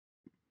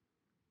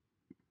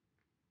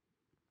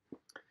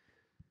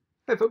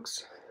Hi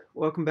folks,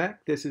 welcome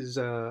back. This is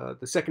the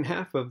second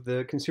half of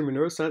the Consumer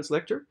Neuroscience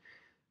lecture.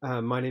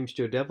 My name is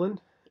Devlin,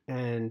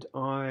 and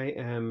I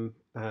am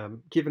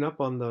giving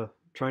up on the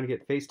trying to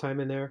get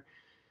FaceTime in there,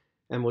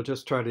 and we'll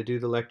just try to do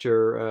the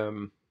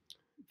lecture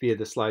via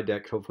the slide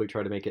deck, hopefully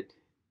try to make it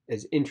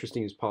as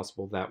interesting as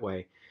possible that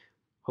way.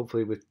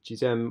 Hopefully with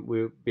GZM,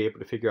 we'll be able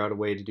to figure out a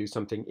way to do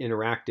something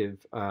interactive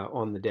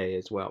on the day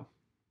as well.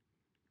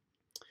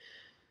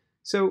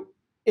 So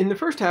in the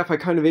first half, I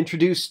kind of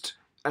introduced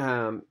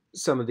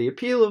some of the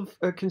appeal of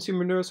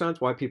consumer neuroscience,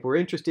 why people were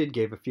interested,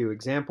 gave a few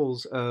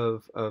examples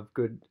of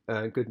good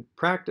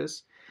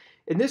practice.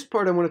 In this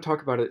part, I want to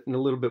talk about it in a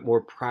little bit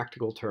more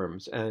practical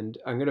terms, and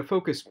I'm going to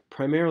focus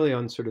primarily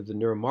on sort of the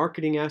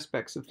neuromarketing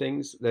aspects of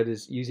things, that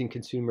is, using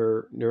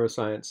consumer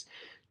neuroscience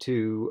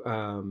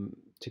to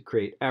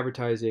create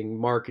advertising,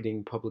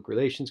 marketing, public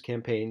relations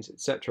campaigns,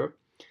 etc.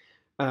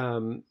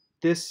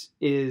 This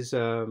is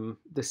an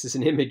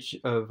image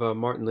of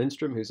Martin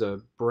Lindstrom, who's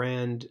a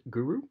brand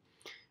guru,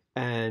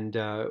 and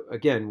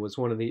again was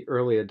one of the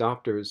early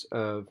adopters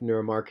of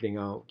neuromarketing.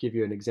 I'll give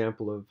you an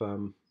example of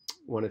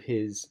one of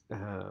his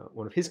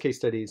case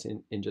studies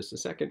in just a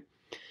second.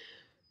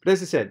 But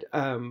as I said,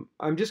 I'm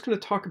just going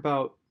to talk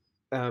about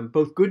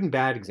both good and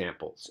bad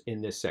examples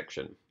in this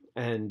section,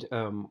 and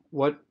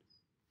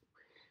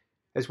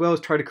as well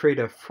as try to create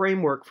a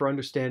framework for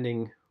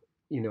understanding,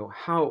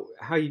 how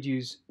you'd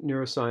use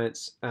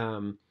neuroscience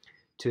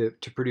to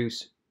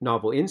produce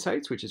novel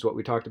insights, which is what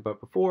we talked about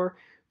before,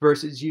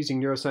 versus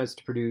using neuroscience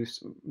to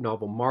produce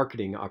novel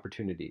marketing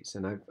opportunities.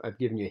 And I've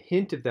given you a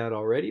hint of that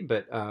already,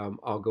 but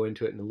I'll go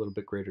into it in a little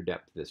bit greater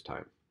depth this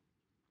time.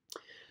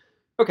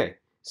 Okay,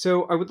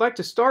 so I would like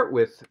to start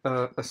with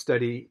a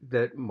study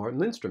that Martin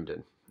Lindstrom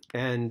did.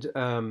 And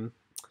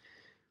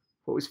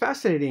what was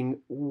fascinating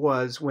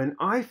was when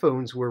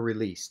iPhones were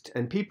released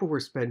and people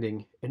were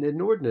spending an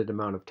inordinate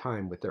amount of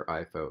time with their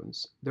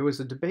iPhones, there was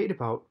a debate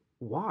about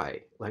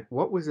why. Like,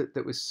 what was it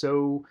that was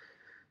so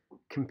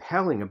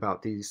compelling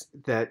about these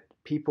that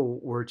people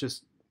were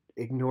just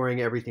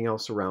ignoring everything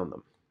else around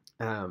them?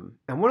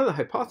 And one of the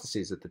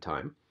hypotheses at the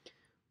time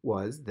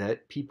was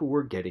that people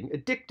were getting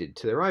addicted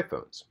to their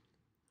iPhones.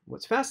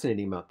 What's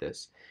fascinating about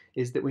this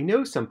is that we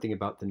know something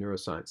about the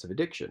neuroscience of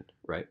addiction,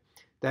 right?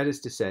 That is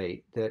to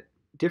say that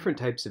different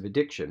types of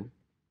addiction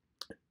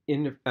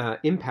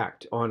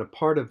impact on a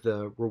part of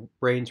the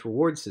brain's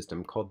reward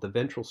system called the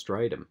ventral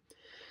striatum,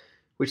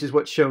 which is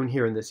what's shown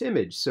here in this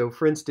image. So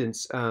for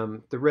instance,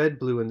 the red,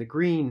 blue, and the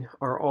green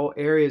are all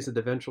areas of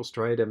the ventral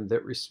striatum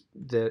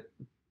that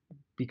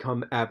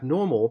become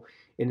abnormal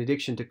in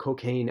addiction to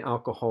cocaine,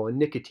 alcohol, and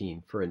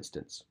nicotine, for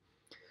instance.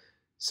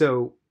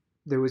 So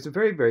there was a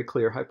very, very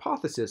clear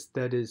hypothesis,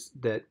 that is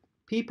that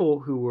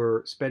people who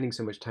were spending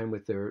so much time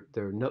with their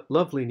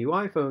lovely new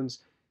iPhones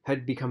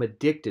had become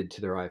addicted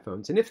to their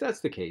iPhones. And if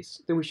that's the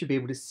case, then we should be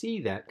able to see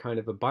that kind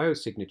of a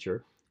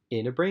biosignature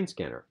in a brain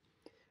scanner.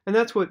 And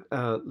that's what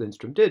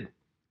Lindstrom did.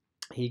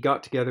 He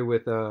got together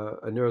with a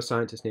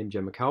neuroscientist named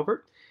Gemma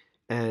Calvert,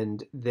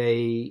 and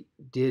they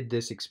did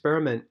this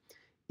experiment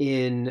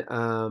with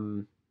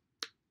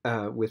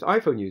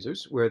iPhone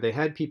users, where they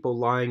had people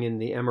lying in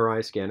the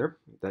MRI scanner,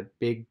 that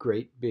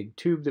great big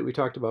tube that we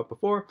talked about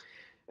before,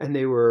 and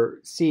they were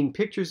seeing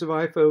pictures of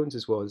iPhones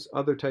as well as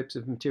other types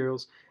of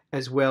materials,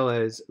 as well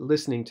as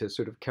listening to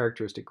sort of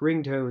characteristic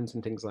ringtones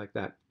and things like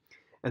that.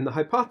 And the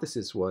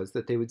hypothesis was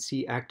that they would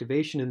see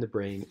activation in the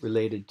brain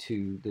related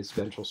to this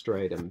ventral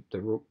striatum,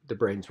 the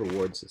brain's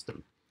reward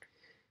system.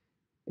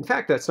 In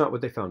fact, that's not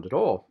what they found at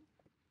all.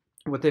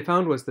 What they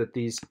found was that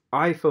these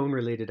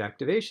iPhone-related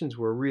activations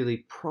were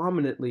really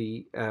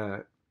prominently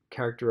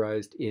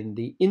characterized in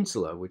the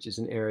insula, which is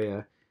an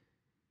area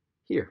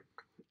here.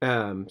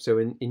 So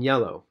in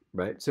yellow,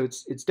 right? So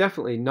it's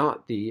definitely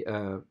not the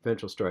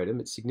ventral striatum.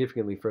 It's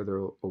significantly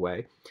further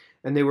away.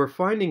 And they were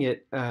finding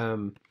it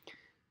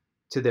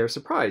to their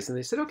surprise. And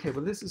they said, okay,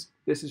 well, this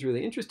is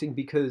really interesting,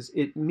 because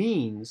it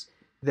means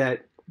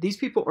that these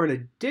people aren't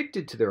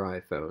addicted to their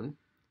iPhone.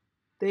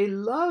 They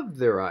love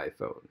their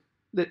iPhone,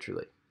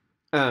 literally.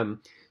 So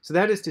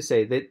that is to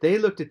say that they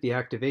looked at the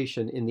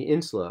activation in the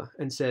insula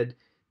and said,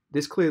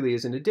 this clearly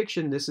is an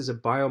addiction. This is a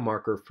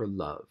biomarker for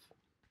love.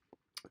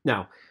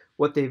 Now,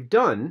 what they've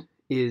done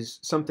is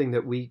something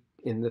that we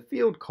in the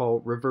field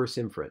call reverse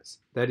inference.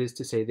 That is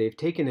to say, they've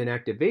taken an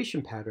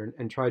activation pattern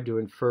and tried to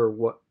infer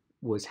what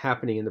was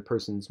happening in the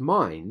person's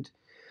mind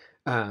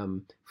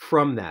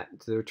from that.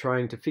 They're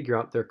trying to figure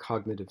out their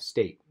cognitive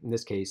state. In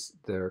this case,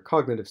 their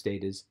cognitive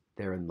state is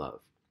they're in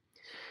love.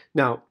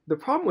 Now, the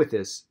problem with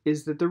this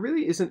is that there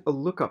really isn't a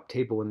lookup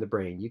table in the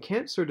brain. You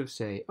can't sort of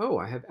say, oh,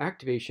 I have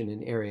activation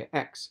in area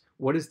X.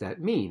 What does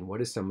that mean?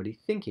 What is somebody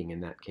thinking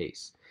in that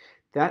case?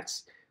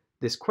 That's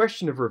this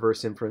question of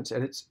reverse inference,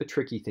 and it's a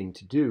tricky thing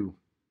to do.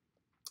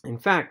 In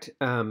fact,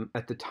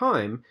 at the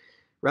time,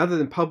 rather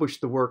than publish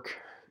the work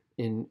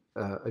in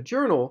a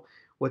journal,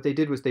 what they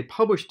did was they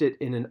published it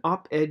in an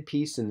op-ed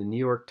piece in the New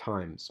York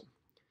Times.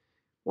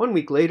 1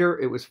 week later,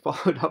 it was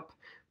followed up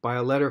by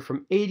a letter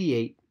from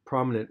 88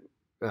 prominent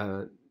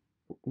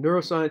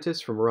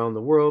neuroscientists from around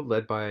the world,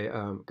 led by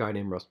a guy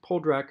named Russ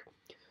Poldrack,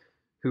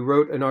 who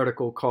wrote an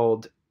article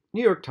called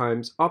New York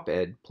Times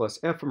Op-Ed plus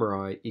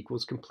fMRI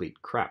equals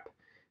complete crap,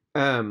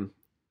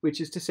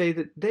 which is to say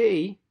that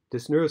they,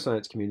 this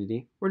neuroscience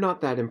community, were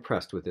not that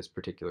impressed with this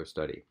particular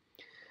study.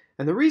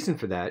 And the reason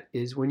for that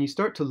is when you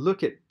start to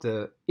look at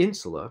the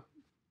insula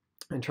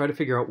and try to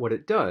figure out what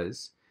it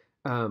does,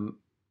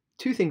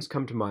 two things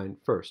come to mind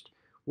first.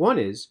 One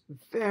is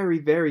very,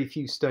 very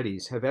few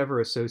studies have ever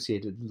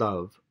associated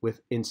love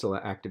with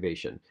insula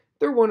activation.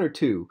 There are one or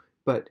two,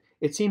 but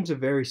it seems a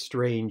very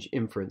strange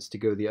inference to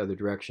go the other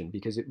direction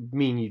because it would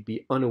mean you'd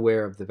be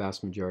unaware of the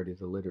vast majority of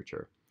the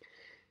literature.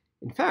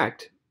 In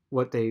fact,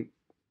 what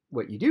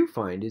you do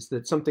find is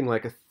that something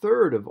like a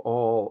third of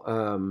all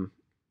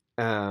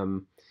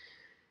fMRI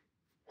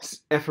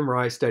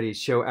studies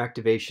show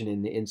activation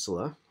in the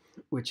insula,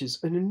 which is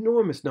an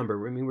enormous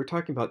number. I mean, we're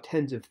talking about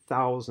tens of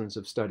thousands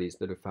of studies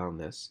that have found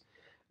this,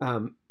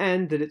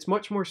 and that it's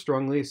much more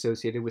strongly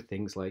associated with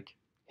things like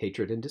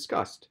hatred and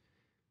disgust,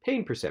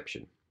 pain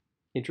perception,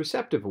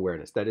 interoceptive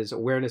awareness, that is,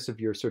 awareness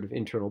of your sort of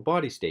internal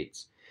body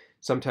states.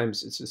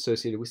 Sometimes it's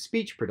associated with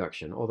speech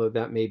production, although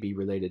that may be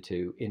related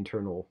to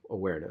internal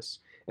awareness,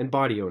 and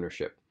body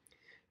ownership.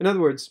 In other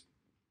words,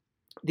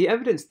 the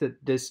evidence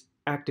that this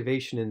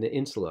activation in the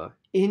insula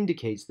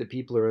indicates that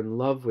people are in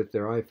love with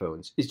their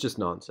iPhones is just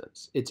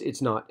nonsense.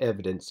 It's not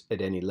evidence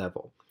at any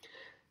level.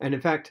 And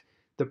in fact,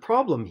 the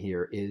problem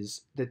here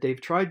is that they've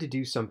tried to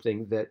do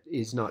something that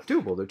is not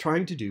doable. They're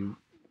trying to do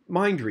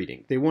mind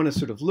reading. They want to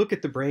sort of look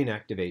at the brain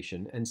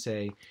activation and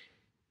say,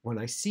 when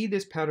I see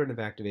this pattern of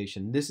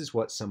activation, this is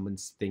what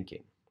someone's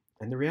thinking.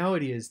 And the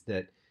reality is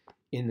that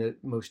in the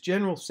most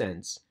general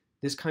sense,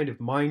 this kind of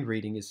mind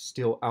reading is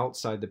still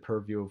outside the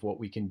purview of what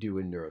we can do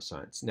in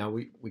neuroscience. Now,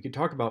 we could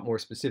talk about more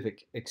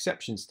specific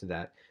exceptions to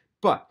that,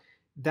 but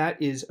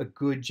that is a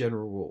good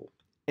general rule.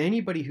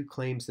 Anybody who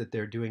claims that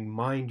they're doing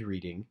mind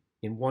reading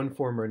in one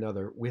form or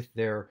another with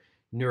their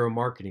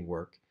neuromarketing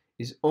work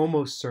is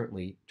almost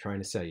certainly trying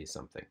to sell you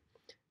something.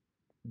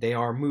 They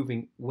are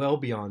moving well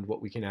beyond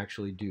what we can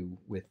actually do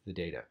with the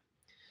data.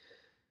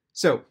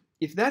 So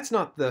if that's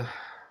not the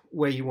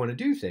way you want to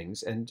do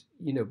things, and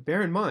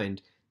bear in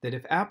mind that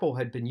if Apple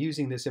had been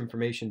using this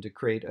information to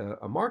create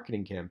a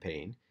marketing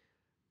campaign,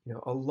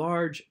 a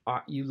large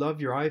you love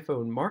your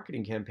iPhone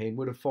marketing campaign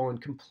would have fallen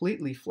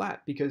completely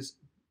flat because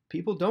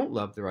people don't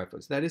love their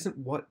iPhones. That isn't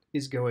what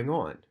is going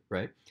on,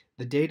 right?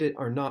 The data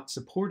are not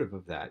supportive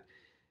of that.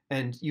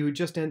 And you would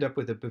just end up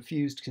with a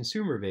diffused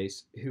consumer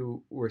base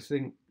who were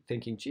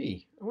thinking,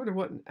 gee, I wonder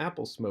what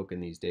Apple's smoking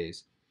these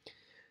days.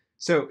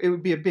 So it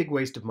would be a big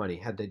waste of money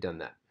had they done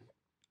that.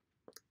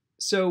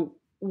 So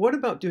what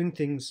about doing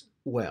things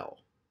well?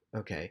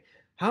 Okay,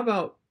 how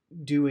about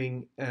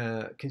doing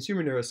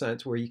consumer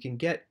neuroscience where you can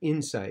get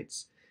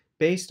insights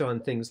based on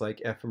things like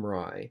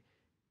fMRI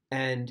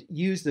and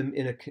use them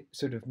in a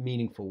sort of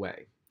meaningful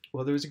way?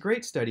 Well, there was a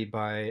great study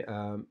by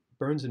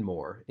Burns and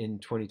Moore in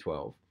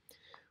 2012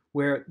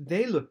 where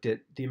they looked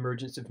at the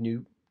emergence of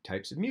new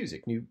types of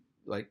music, new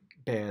like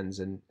bands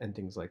and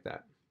things like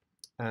that.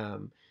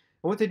 And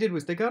what they did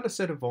was they got a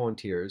set of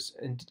volunteers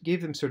and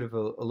gave them sort of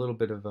a little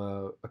bit of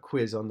a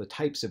quiz on the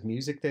types of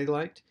music they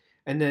liked.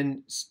 And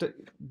then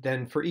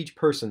for each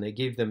person, they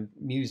gave them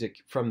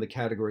music from the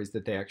categories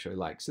that they actually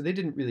liked. So they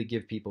didn't really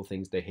give people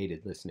things they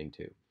hated listening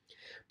to.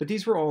 But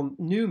these were all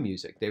new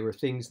music. They were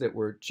things that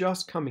were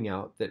just coming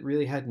out that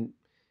really hadn't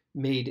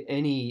made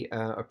any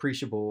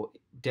appreciable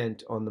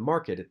dent on the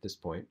market at this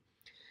point.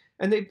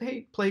 And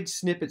they played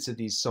snippets of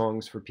these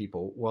songs for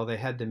people while they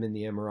had them in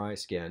the MRI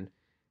scan.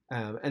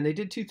 And they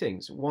did two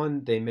things.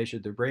 One, they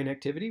measured their brain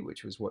activity,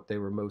 which was what they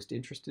were most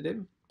interested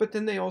in. But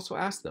then they also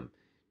asked them,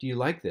 do you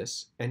like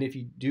this? And if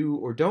you do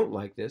or don't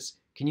like this,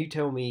 can you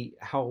tell me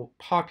how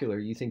popular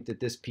you think that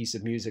this piece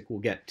of music will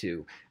get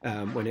to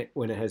when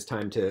it has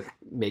time to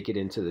make it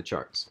into the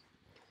charts?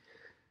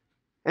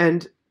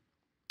 And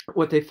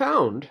what they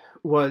found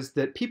was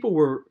that people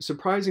were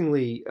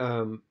surprisingly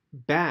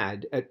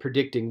bad at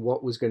predicting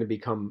what was going to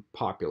become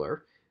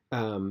popular.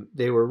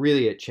 They were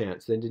really at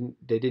chance. They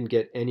didn't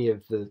get any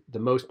of the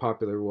most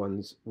popular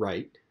ones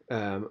right,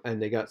 and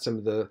they got some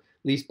of the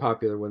least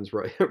popular ones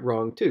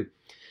wrong too.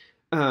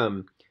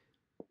 But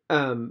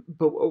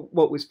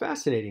what was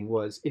fascinating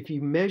was if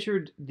you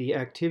measured the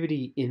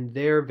activity in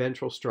their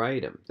ventral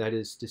striatum, that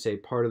is to say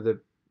part of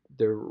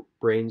their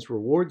brain's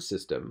reward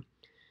system,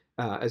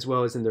 as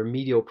well as in their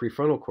medial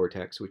prefrontal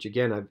cortex, which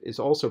again is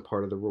also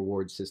part of the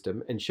reward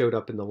system and showed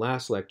up in the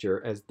last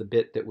lecture as the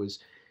bit that was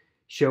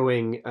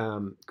showing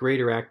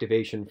greater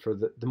activation for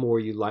the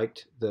more you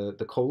liked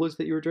the colas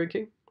that you were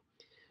drinking,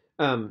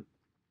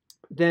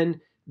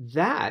 then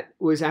that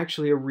was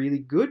actually a really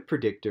good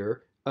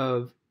predictor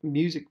of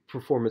music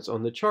performance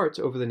on the charts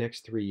over the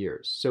next 3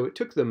 years. So it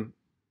took them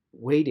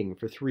waiting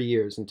for 3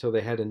 years until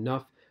they had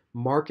enough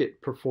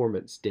market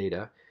performance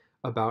data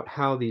about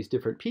how these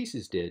different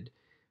pieces did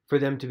for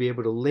them to be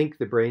able to link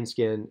the brain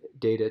scan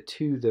data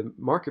to the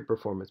market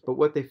performance. But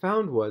what they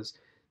found was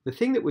the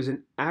thing that was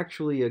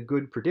actually a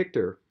good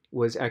predictor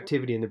was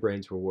activity in the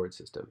brain's reward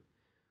system.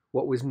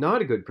 What was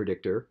not a good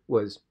predictor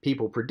was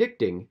people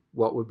predicting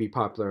what would be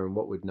popular and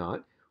what would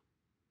not,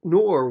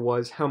 nor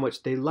was how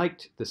much they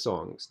liked the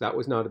songs. That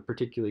was not a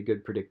particularly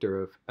good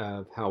predictor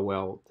of how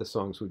well the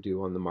songs would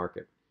do on the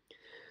market.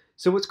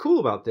 So what's cool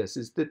about this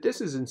is that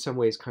this is in some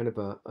ways kind of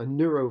a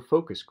neuro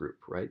focus group,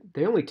 right?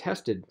 They only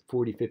tested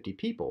 40, 50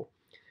 people,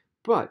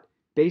 but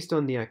based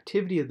on the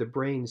activity of the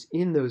brains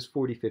in those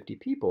 40, 50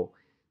 people,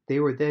 they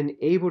were then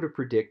able to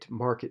predict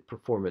market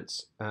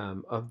performance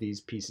of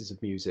these pieces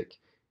of music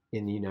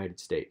in the United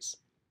States.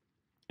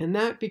 And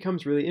that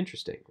becomes really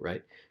interesting,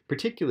 right?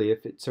 Particularly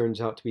if it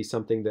turns out to be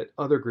something that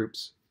other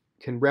groups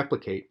can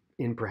replicate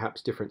in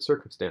perhaps different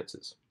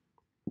circumstances.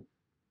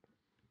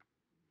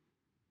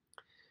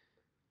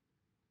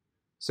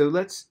 So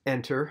let's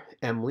enter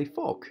Emily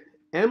Falk.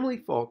 Emily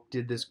Falk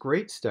did this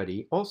great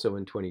study also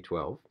in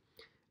 2012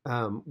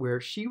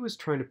 where she was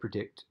trying to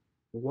predict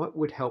what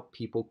would help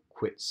people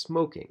quit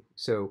smoking.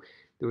 So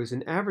there was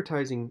an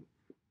advertising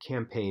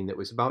campaign that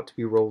was about to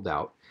be rolled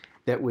out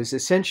that was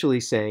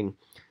essentially saying,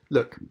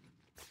 look,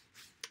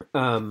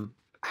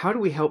 how do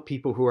we help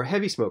people who are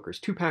heavy smokers,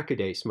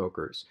 2-pack-a-day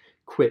smokers,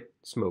 quit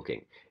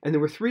smoking? And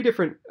there were 3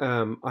 different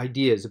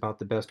ideas about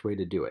the best way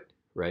to do it,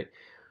 right?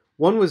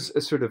 One was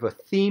a sort of a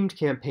themed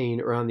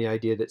campaign around the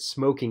idea that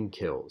smoking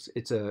kills.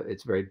 It's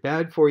very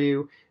bad for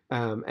you,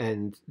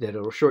 and that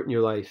it'll shorten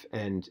your life,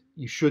 and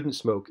you shouldn't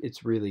smoke.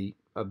 It's really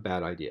a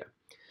bad idea.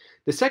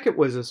 The second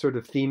was a sort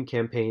of theme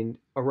campaign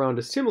around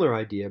a similar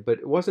idea, but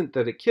it wasn't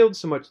that it killed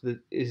so much that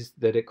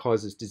it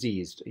causes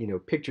disease. You know,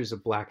 pictures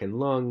of blackened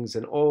lungs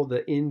and all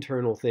the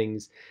internal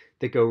things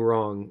that go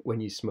wrong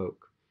when you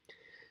smoke.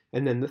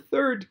 And then the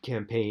third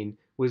campaign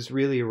was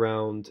really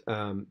around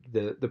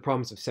the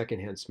problems of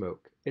secondhand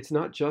smoke. It's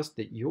not just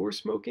that you're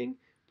smoking,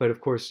 but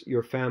of course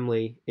your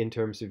family, in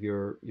terms of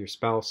your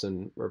spouse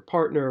and or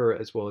partner,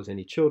 as well as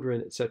any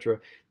children, etc.,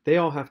 they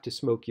all have to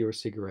smoke your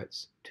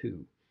cigarettes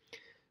too.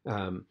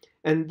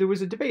 And there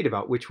was a debate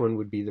about which one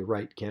would be the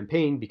right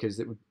campaign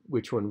because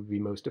which one would be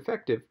most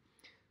effective.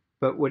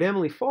 But what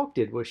Emily Falk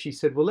did was she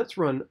said, well, let's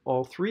run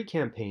all 3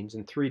 campaigns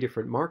in 3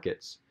 different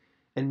markets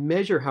and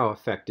measure how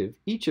effective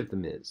each of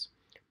them is.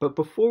 But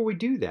before we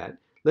do that,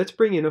 let's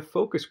bring in a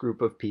focus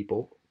group of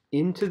people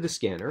into the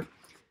scanner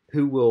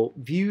who will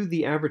view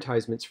the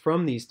advertisements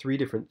from these 3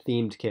 different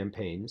themed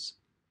campaigns,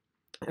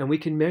 and we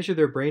can measure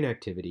their brain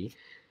activity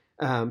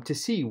to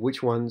see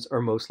which ones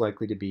are most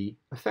likely to be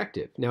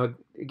effective. Now,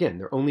 again,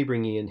 they're only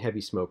bringing in heavy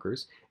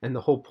smokers, and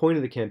the whole point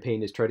of the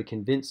campaign is try to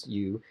convince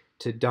you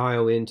to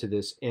dial into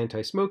this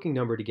anti-smoking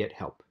number to get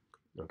help,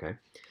 okay?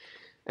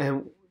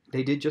 And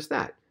they did just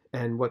that.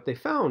 And what they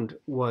found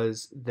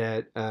was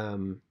that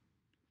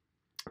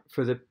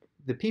for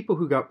the people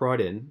who got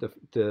brought in,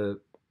 the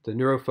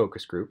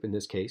neurofocus group in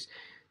this case,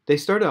 they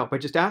started out by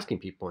just asking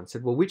people and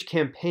said, well, which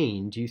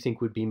campaign do you think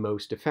would be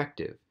most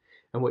effective?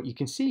 And what you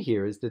can see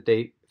here is that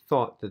they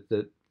thought that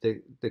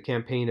the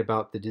campaign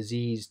about the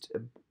diseased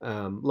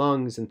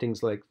lungs and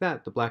things like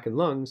that, the blackened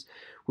lungs,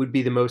 would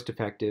be the most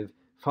effective,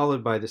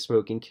 followed by the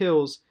smoking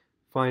kills,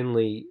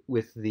 finally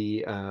with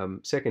the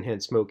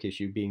secondhand smoke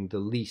issue being the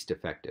least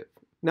effective.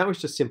 And that was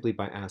just simply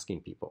by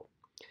asking people.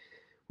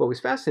 What was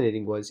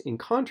fascinating was, in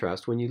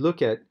contrast, when you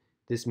look at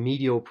this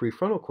medial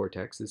prefrontal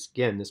cortex,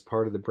 this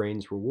part of the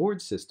brain's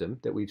reward system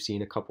that we've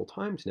seen a couple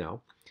times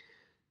now,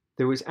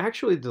 there was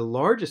actually the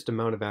largest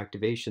amount of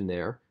activation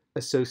there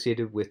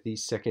associated with the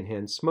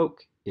secondhand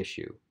smoke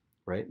issue,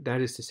 right?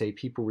 That is to say,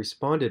 people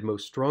responded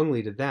most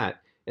strongly to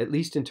that, at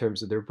least in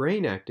terms of their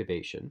brain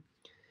activation.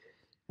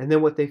 And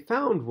then what they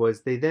found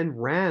was they then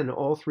ran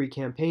all 3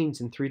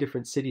 campaigns in 3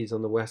 different cities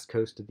on the west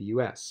coast of the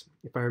US.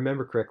 If I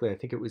remember correctly, I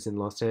think it was in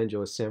Los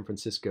Angeles, San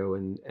Francisco,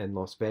 and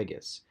Las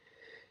Vegas.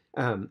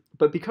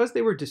 But because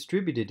they were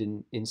distributed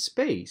in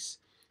space,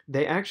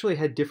 they actually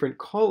had different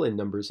call-in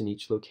numbers in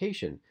each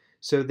location.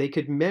 So they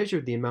could measure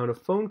the amount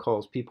of phone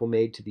calls people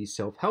made to these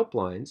self-help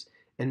lines,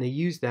 and they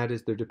used that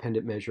as their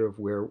dependent measure of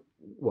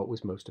what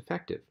was most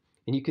effective.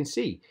 And you can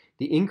see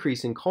the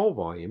increase in call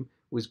volume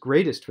was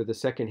greatest for the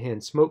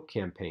secondhand smoke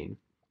campaign,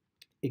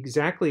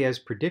 exactly as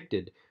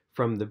predicted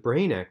from the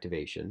brain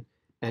activation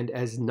and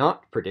as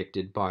not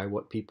predicted by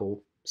what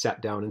people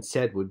sat down and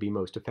said would be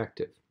most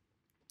effective.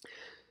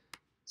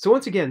 So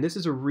once again, this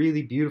is a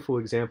really beautiful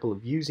example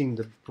of using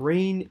the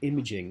brain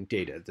imaging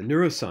data, the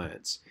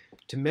neuroscience,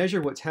 to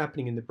measure what's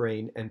happening in the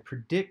brain and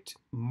predict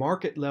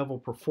market level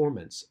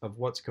performance of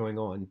what's going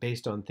on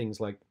based on things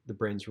like the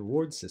brain's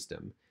reward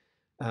system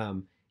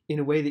in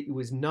a way that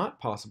was not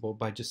possible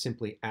by just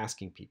simply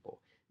asking people.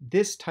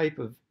 This type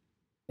of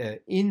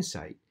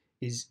insight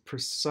is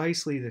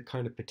precisely the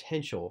kind of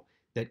potential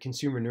that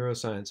consumer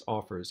neuroscience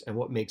offers and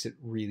what makes it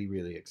really,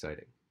 really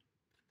exciting.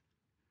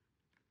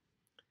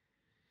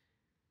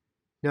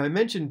 Now, I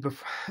mentioned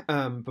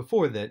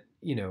before that,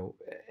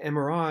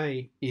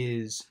 MRI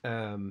is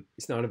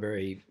it's not a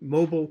very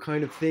mobile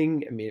kind of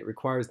thing. I mean, it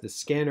requires the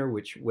scanner,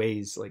 which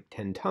weighs like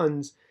 10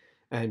 tons,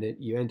 and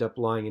you end up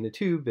lying in a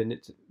tube, and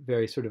it's a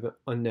very sort of an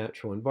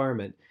unnatural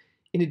environment.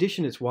 In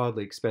addition, it's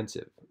wildly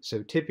expensive.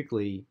 So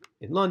typically,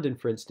 in London,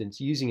 for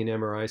instance, using an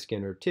MRI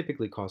scanner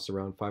typically costs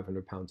around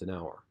 £500 an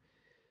hour.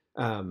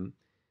 Um,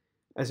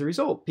 as a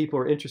result, people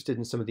are interested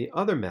in some of the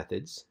other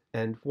methods,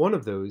 and one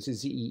of those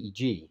is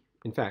EEG.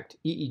 In fact,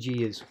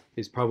 EEG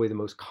is probably the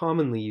most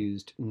commonly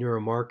used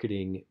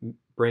neuromarketing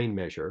brain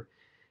measure.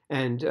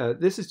 And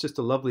this is just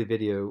a lovely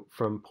video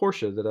from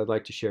Porche that I'd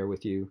like to share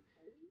with you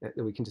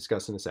that we can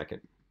discuss in a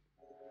second.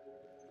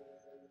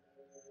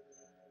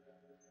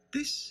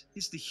 This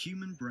is the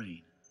human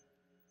brain.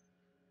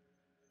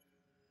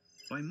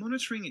 By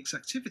monitoring its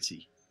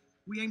activity,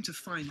 we aim to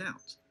find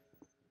out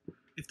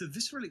if the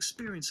visceral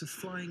experience of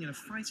flying in a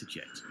fighter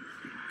jet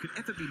could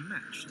ever be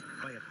matched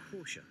by a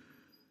Porsche.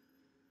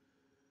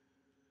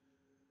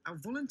 Our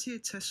volunteer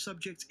test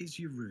subject is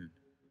Jeroen.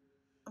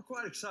 I'm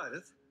quite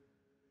excited,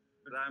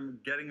 but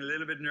I'm getting a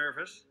little bit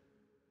nervous.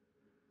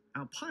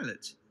 Our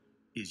pilot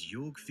is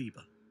Jörg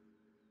Fieber.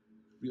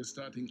 We are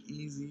starting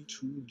easy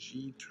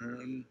 2G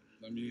turn,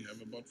 then we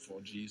have about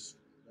 4Gs.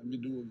 Then we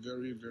do a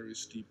very, very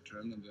steep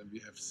turn, and then we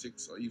have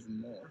 6 or even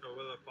more. So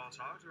will I pass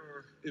out,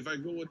 or? If I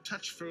go a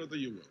touch further,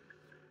 you will.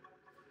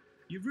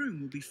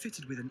 Jeroen will be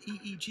fitted with an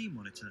EEG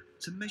monitor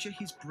to measure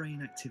his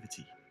brain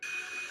activity.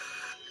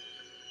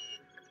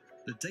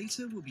 The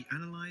data will be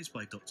analysed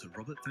by Dr.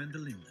 Robert van der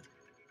Linden.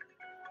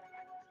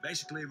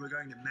 Basically, we're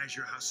going to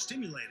measure how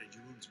stimulated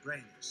Jeroen's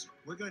brain is.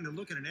 We're going to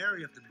look at an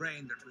area of the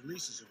brain that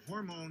releases a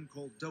hormone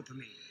called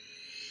dopamine.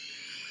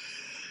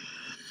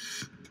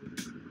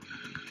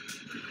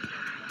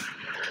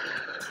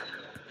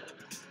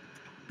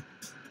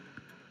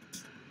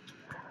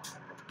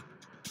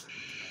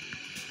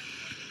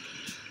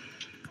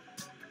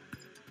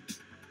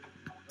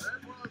 That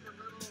was a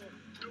little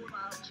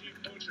 2.5G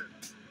motion.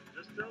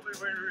 Just tell me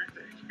where you're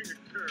taking a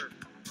curve.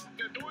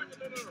 You're doing a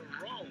little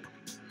wrong.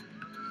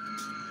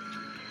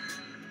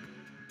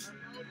 I'm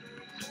now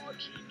doing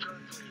 4G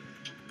turn for you.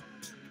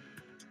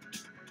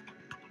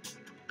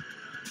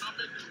 I'll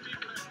make a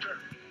steep left turn.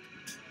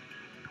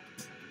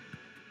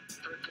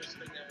 Turn this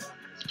thing out.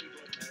 This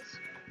people a mess.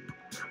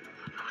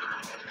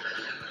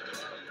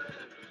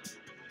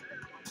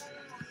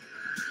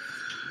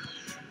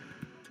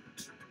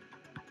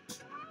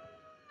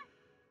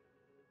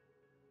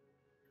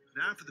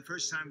 Now, for the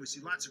first time, we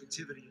see lots of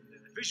activity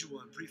in the visual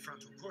and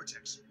prefrontal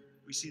cortex.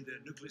 We see the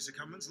nucleus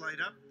accumbens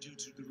light up due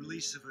to the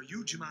release of a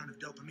huge amount of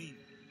dopamine.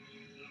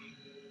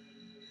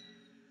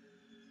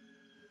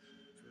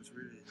 So it's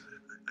really,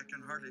 I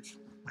can hardly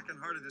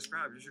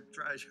describe. You should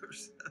try it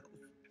yourself.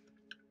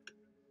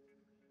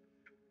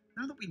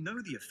 Now that we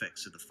know the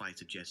effects of the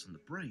fighter jet on the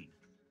brain,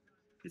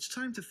 it's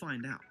time to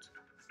find out.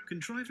 Can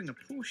driving a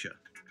Porsche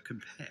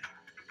compare?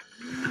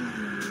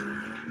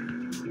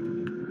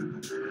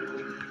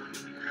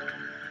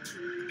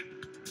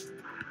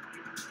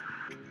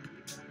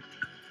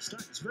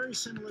 Start is very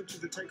similar to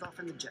the takeoff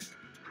in the jet.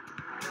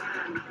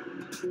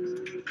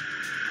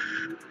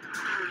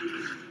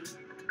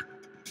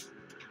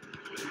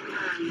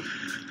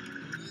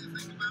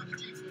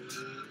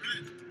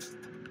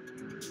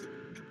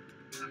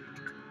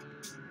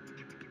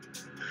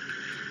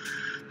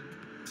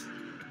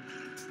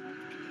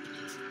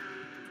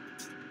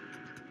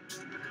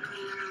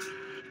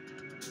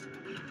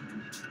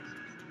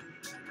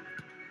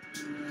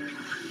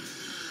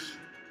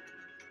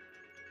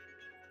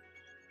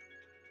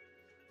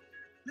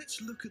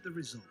 Let's look at the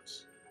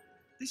results.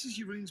 This is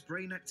Jeroen's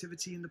brain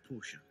activity in the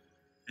Porsche,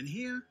 and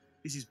here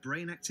is his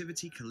brain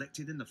activity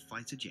collected in the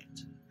fighter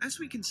jet. As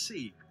we can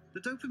see,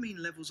 the dopamine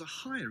levels are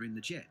higher in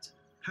the jet.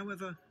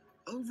 However,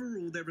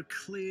 overall there are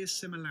clear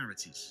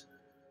similarities.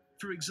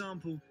 For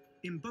example,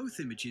 in both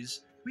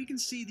images, we can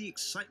see the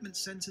excitement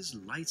centers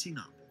lighting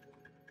up.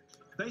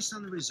 Based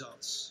on the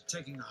results,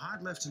 taking a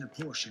hard left in a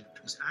Porsche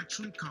is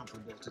actually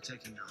comparable to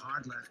taking a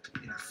hard left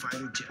in a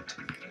fighter jet.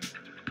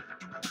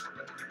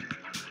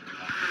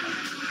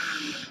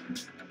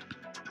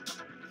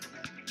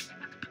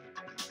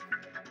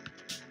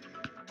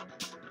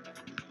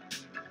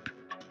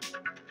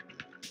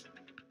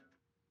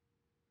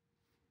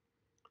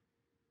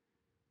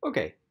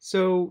 Okay,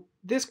 so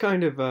this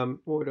kind of, well,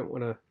 we don't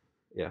want to,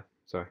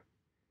 sorry.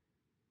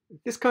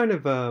 This kind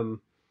of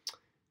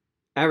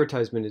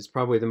advertisement is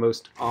probably the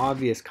most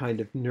obvious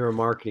kind of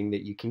neuromarketing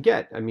that you can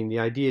get. I mean, the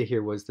idea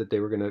here was that they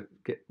were going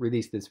to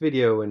release this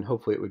video, and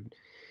hopefully it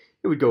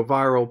would go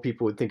viral.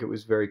 People would think it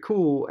was very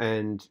cool,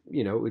 and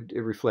it would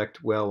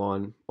reflect well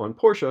on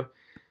Porche.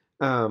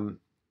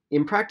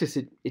 In practice,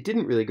 it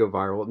didn't really go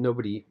viral.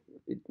 Nobody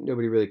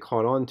really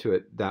caught on to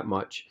it that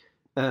much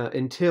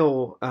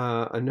until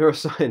a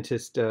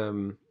neuroscientist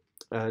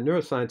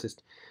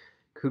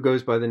who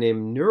goes by the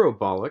name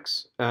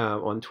Neurobollocks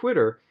on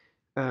Twitter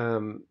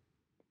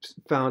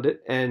found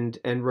it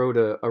and wrote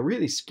a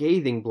really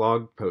scathing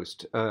blog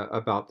post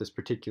about this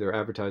particular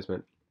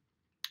advertisement.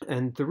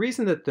 And the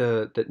reason that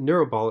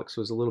Neurobollocks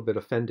was a little bit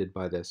offended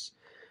by this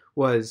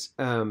was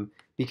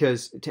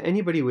because to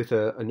anybody with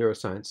a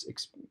neuroscience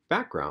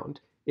background,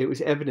 it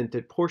was evident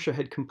that Porche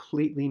had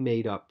completely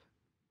made up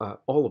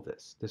all of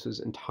this. This was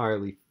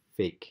entirely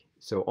fake.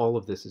 So all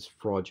of this is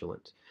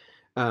fraudulent.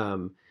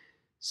 Um,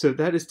 so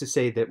that is to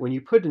say that when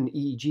you put an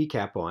EEG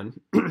cap on,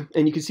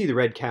 and you can see the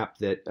red cap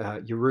that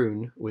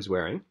Jeroen was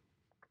wearing,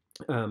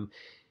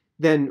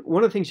 then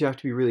one of the things you have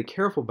to be really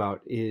careful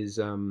about is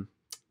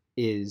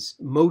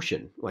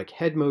motion, like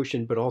head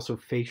motion, but also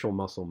facial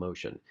muscle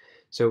motion.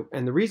 So,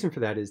 and the reason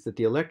for that is that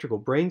the electrical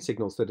brain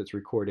signals that it's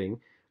recording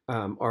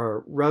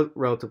are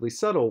relatively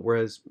subtle,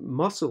 whereas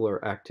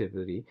muscular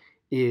activity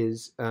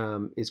is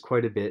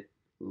quite a bit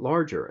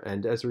larger,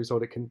 and as a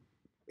result, it can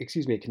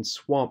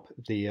swamp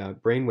the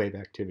brainwave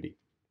activity.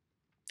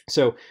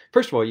 So,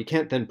 first of all, you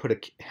can't then put a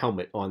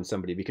helmet on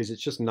somebody because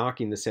it's just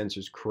knocking the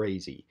sensors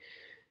crazy.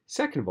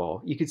 Second of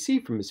all, you could see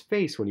from his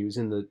face when he was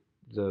in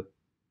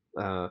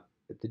uh,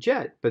 the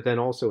jet, but then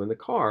also in the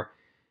car,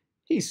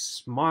 he's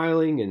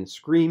smiling and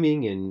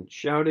screaming and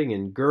shouting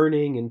and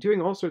gurning and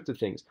doing all sorts of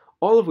things,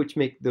 all of which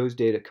make those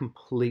data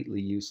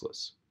completely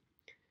useless.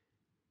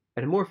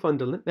 At a more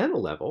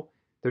fundamental level,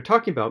 they're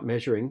talking about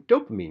measuring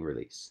dopamine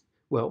release.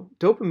 Well,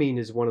 dopamine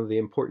is one of the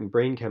important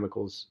brain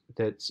chemicals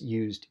that's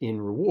used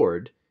in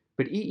reward,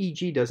 but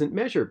EEG doesn't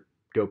measure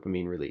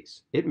dopamine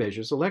release. It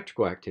measures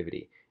electrical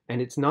activity,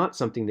 and it's not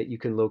something that you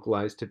can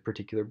localize to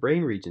particular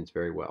brain regions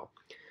very well.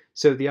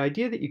 So the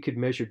idea that you could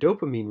measure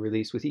dopamine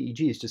release with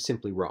EEG is just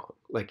simply wrong.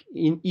 Like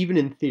even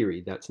in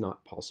theory, that's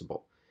not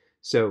possible.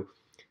 So,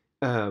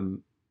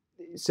 um,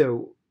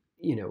 so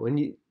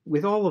when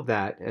with all of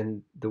that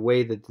and the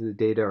way that the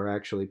data are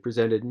actually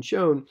presented and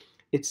shown,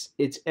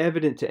 it's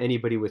evident to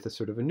anybody with a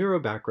sort of a neuro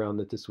background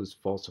that this was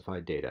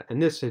falsified data,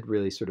 and this had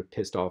really sort of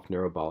pissed off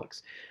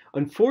neurobolics.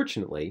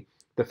 Unfortunately,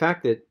 the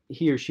fact that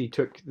he or she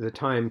took the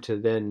time to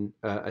then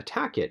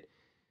attack it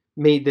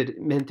meant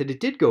that it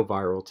did go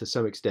viral to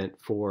some extent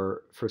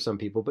for some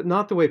people, but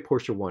not the way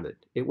Porche wanted.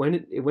 It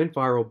went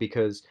viral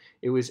because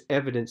it was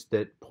evidence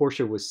that Porche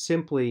was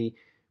simply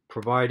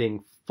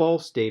providing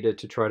false data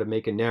to try to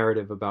make a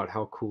narrative about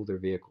how cool their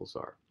vehicles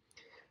are.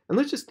 And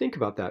let's just think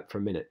about that for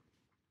a minute,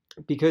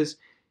 because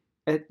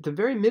at the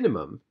very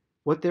minimum,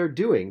 what they're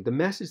doing, the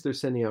message they're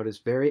sending out is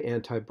very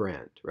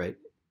anti-brand, right?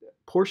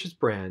 Porsche's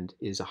brand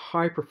is a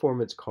high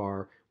performance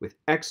car with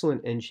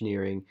excellent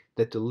engineering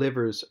that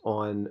delivers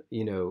on,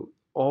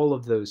 all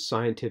of those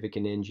scientific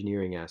and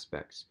engineering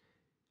aspects.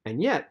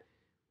 And yet,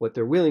 what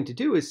they're willing to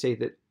do is say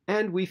that,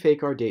 and we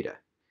fake our data.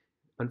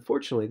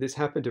 Unfortunately, this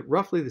happened at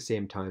roughly the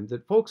same time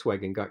that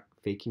Volkswagen got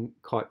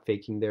caught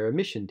faking their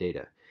emission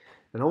data.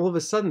 And all of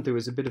a sudden, there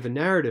was a bit of a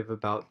narrative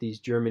about these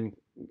German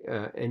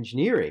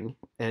engineering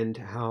and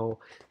how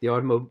the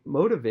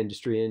automotive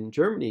industry in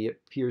Germany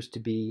appears to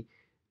be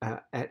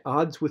at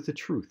odds with the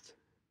truth.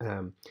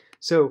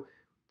 So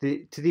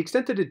to the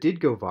extent that it did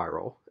go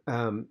viral,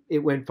 it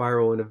went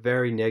viral in a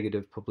very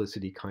negative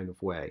publicity kind of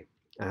way,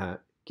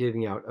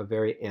 giving out a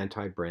very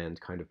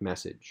anti-brand kind of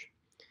message.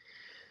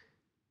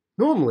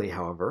 Normally,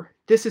 however,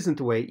 this isn't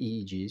the way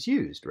EEG is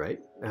used, right?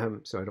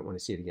 So I don't want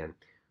to see it again.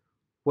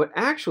 What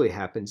actually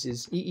happens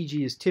is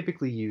EEG is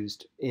typically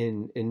used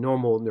in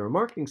normal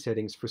neuromarketing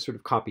settings for sort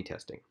of copy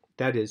testing.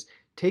 That is,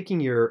 taking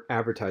your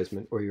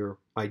advertisement or your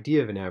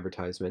idea of an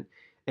advertisement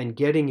and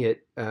getting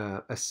it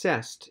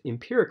assessed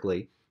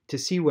empirically to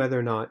see whether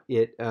or not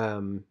it's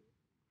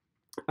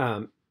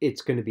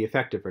going to be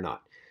effective or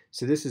not.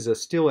 So this is a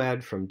still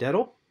ad from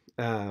Devlin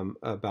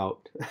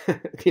about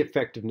the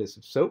effectiveness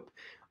of soap.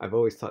 I've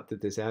always thought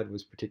that this ad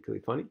was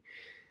particularly funny,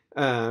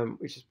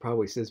 which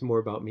probably says more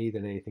about me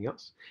than anything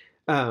else.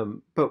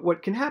 But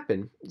what can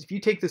happen is if you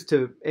take this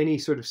to any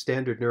sort of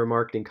standard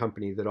neuromarketing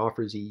company that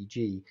offers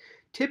EEG,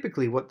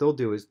 typically what they'll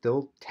do is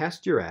they'll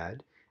test your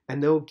ad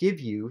and they'll give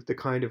you the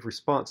kind of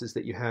responses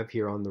that you have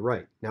here on the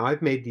right. Now,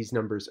 I've made these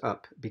numbers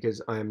up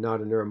because I am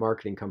not a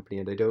neuromarketing company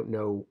and I don't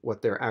know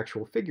what their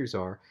actual figures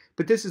are,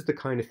 but this is the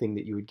kind of thing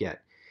that you would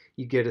get.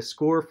 You get a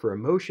score for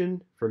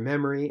emotion, for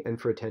memory,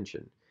 and for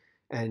attention.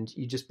 And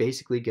you just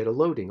basically get a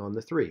loading on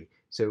the three.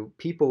 So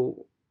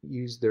people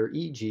use their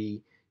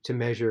EEG to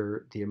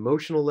measure the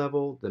emotional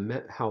level,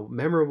 how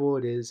memorable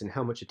it is, and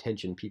how much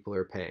attention people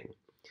are paying.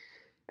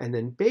 And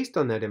then based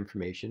on that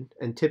information,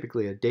 and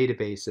typically a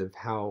database of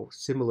how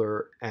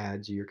similar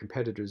ads or your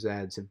competitors'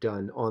 ads have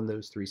done on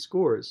those three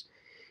scores,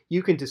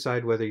 you can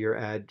decide whether your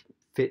ad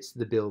fits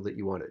the bill that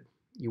you wanted.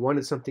 You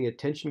wanted something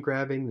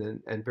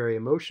attention-grabbing and very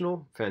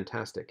emotional?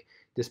 Fantastic.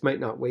 This might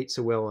not weight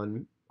so well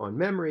on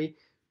memory,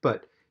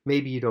 but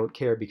maybe you don't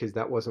care because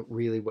that wasn't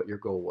really what your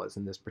goal was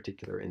in this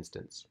particular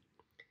instance.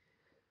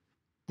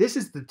 This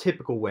is the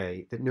typical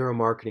way that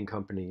neuromarketing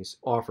companies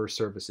offer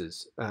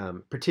services,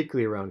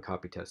 particularly around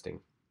copy testing.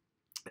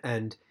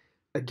 And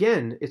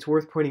again, it's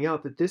worth pointing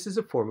out that this is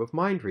a form of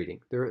mind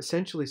reading. They're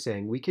essentially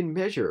saying we can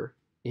measure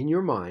in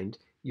your mind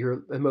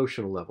your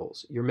emotional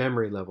levels, your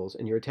memory levels,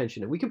 and your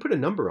attention, and we can put a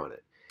number on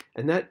it.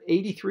 And that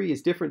 83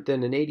 is different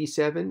than an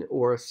 87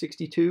 or a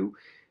 62.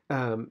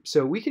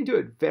 So we can do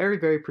it very,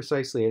 very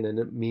precisely and in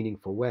a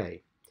meaningful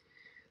way.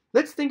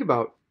 Let's think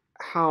about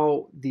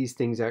how these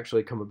things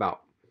actually come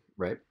about,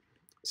 right?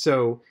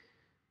 So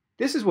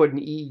this is what an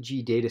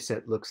EEG data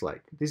set looks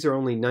like. These are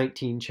only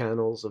 19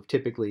 channels of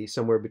typically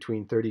somewhere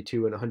between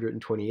 32 and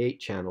 128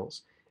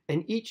 channels.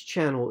 and each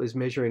channel is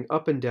measuring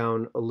up and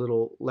down a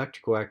little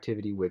electrical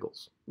activity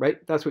wiggles,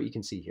 right? That's what you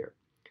can see here.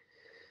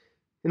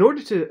 In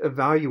order to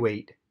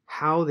evaluate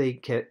how they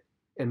get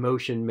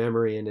emotion,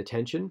 memory, and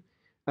attention,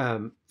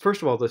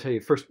 first of all, they'll tell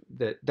you first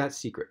that that's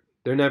secret.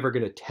 They're never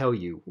going to tell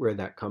you where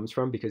that comes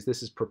from because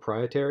this is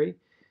proprietary.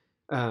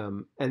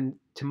 And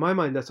to my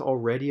mind, that's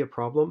already a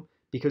problem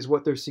because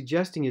what they're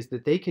suggesting is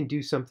that they can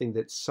do something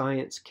that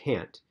science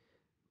can't,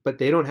 but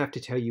they don't have to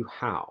tell you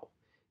how.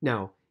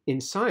 Now, in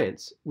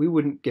science, we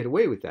wouldn't get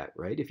away with that,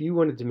 right? If you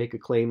wanted to make a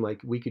claim like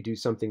we could do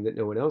something that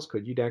no one else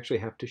could, you'd actually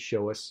have to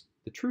show us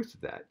the truth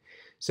of that.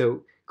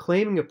 So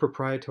claiming a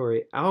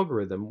proprietary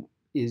algorithm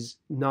is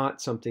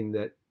not something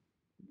that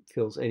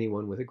fills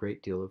anyone with a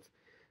great deal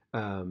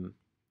of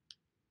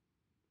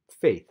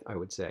faith, I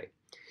would say.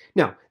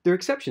 Now, there are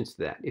exceptions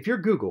to that. If you're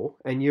Google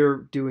and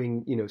you're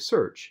doing,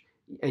 search,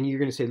 and you're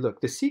going to say, look,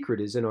 the secret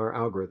is in our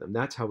algorithm.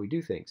 That's how we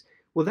do things.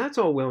 Well, that's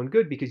all well and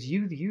good because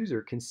you, the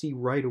user, can see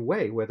right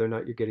away whether or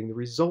not you're getting the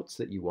results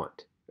that you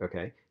want.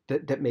 Okay,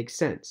 that makes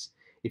sense.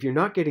 If you're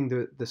not getting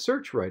the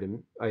search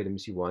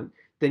items you want,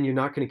 then you're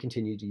not going to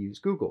continue to use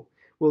Google.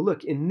 Well,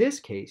 look, in this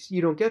case,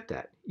 you don't get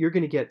that. You're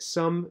going to get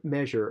some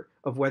measure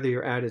of whether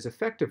your ad is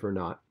effective or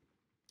not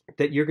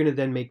that you're going to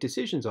then make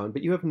decisions on,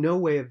 but you have no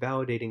way of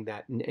validating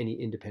that in any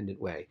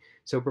independent way.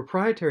 So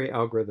proprietary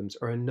algorithms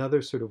are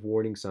another sort of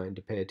warning sign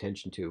to pay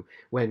attention to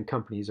when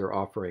companies are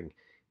offering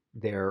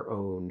their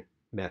own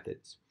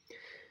methods.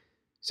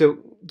 So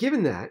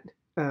given that,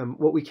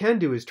 what we can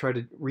do is try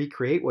to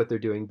recreate what they're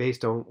doing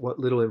based on what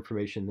little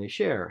information they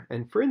share.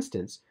 And for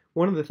instance,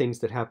 one of the things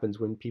that happens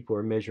when people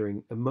are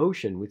measuring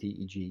emotion with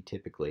EEG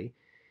typically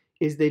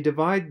is they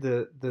divide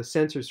the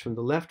sensors from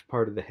the left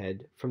part of the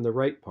head from the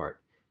right part.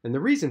 And the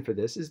reason for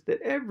this is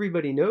that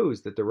everybody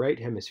knows that the right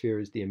hemisphere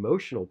is the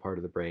emotional part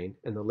of the brain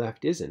and the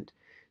left isn't.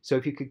 So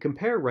if you could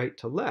compare right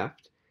to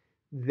left,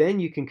 then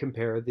you can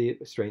compare the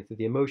strength of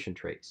the emotion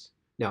trace.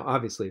 Now,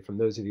 obviously, from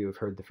those of you who have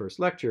heard the first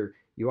lecture,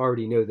 you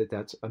already know that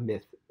that's a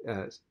myth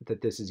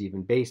that this is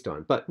even based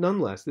on. But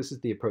nonetheless, this is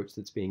the approach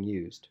that's being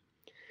used.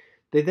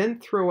 They then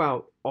throw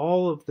out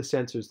all of the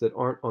sensors that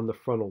aren't on the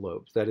frontal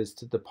lobes, that is,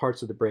 to the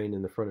parts of the brain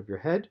in the front of your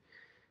head.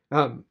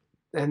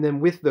 And then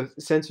with the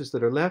sensors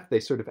that are left,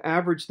 they sort of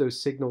average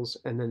those signals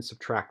and then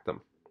subtract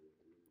them.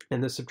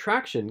 And the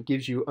subtraction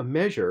gives you a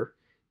measure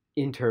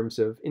in terms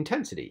of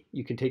intensity.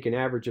 You can take an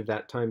average of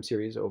that time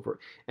series over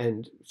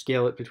and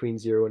scale it between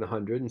 0 and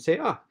 100 and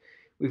say,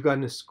 we've got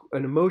an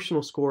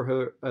emotional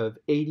score of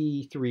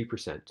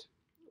 83%,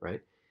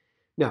 right?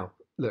 Now,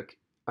 look,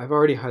 I've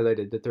already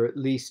highlighted that there are at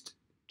least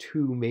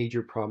two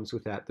major problems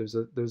with that.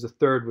 There's a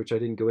third, which I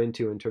didn't go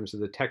into in terms of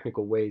the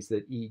technical ways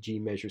that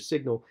EEG measures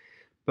signal,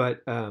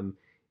 but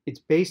it's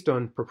based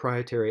on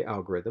proprietary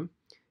algorithm,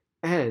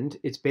 and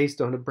it's based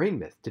on a brain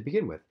myth to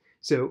begin with.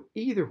 So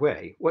either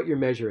way, what you're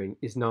measuring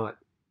is not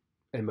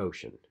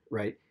emotion,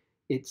 right?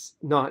 It's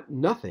not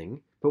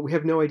nothing, but we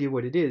have no idea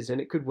what it is,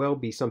 and it could well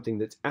be something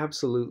that's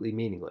absolutely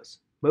meaningless.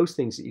 Most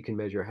things that you can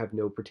measure have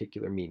no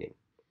particular meaning.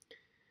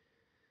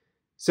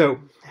 So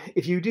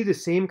if you do the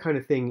same kind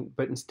of thing,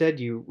 but instead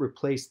you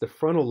replace the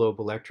frontal lobe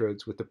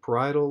electrodes with the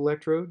parietal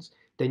electrodes,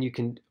 then you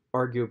can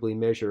arguably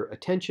measure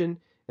attention.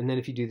 And then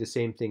if you do the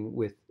same thing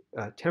with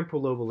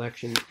temporal lobe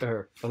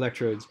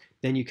electrodes,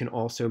 then you can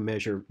also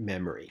measure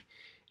memory.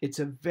 It's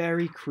a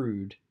very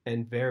crude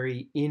and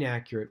very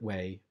inaccurate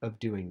way of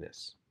doing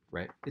this,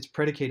 right? It's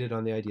predicated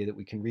on the idea that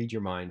we can read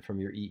your mind from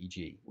your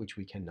EEG, which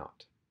we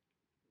cannot.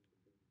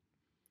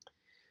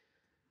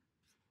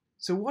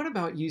 So what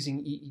about using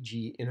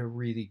EEG in a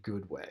really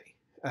good way?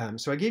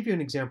 So I gave you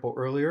an example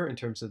earlier in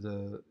terms of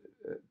the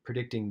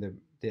predicting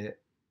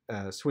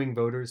the swing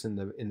voters in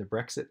the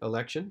Brexit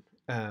election.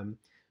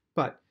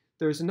 But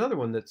there's another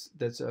one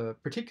that's a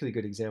particularly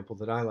good example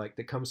that I like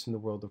that comes from the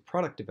world of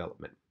product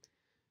development.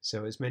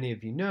 So as many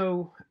of you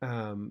know,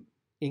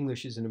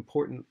 English is an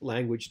important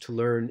language to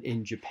learn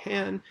in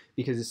Japan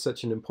because it's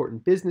such an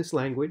important business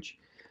language.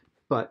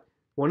 But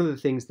one of the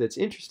things that's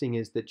interesting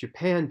is that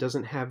Japan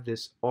doesn't have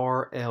this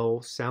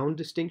RL sound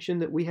distinction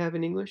that we have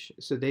in English.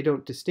 So they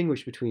don't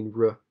distinguish between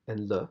R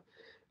and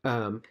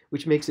L,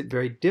 which makes it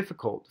very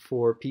difficult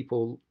for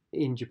people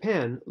in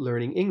Japan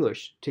learning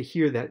English to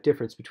hear that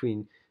difference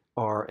between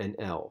R and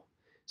L.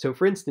 So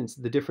for instance,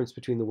 the difference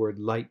between the word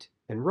light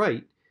and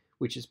right,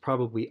 which is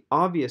probably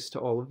obvious to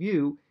all of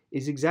you,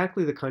 is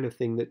exactly the kind of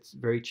thing that's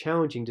very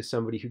challenging to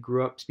somebody who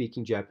grew up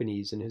speaking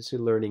Japanese and is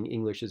learning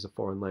English as a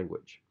foreign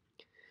language.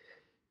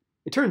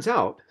 It turns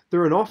out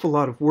there are an awful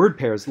lot of word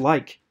pairs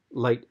like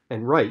light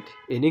and right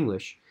in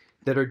English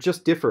that are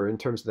just differ in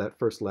terms of that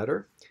first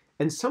letter,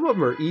 and some of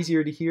them are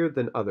easier to hear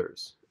than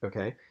others,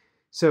 okay?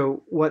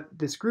 So what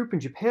this group in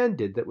Japan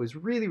did that was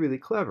really, really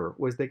clever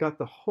was they got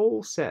the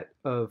whole set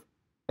of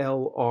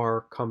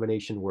LR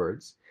combination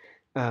words,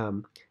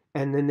 and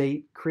then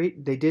they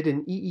did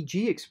an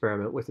EEG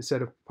experiment with a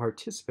set of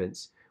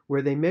participants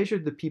where they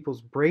measured the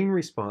people's brain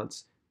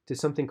response to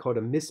something called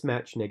a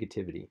mismatch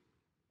negativity.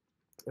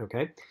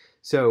 Okay,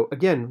 so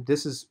again,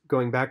 this is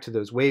going back to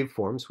those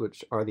waveforms,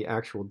 which are the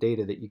actual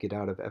data that you get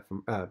out of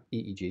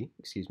EEG,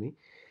 excuse me.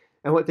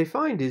 And what they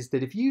find is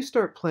that if you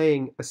start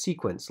playing a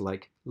sequence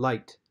like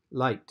light,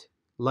 light,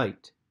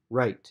 light,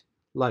 right,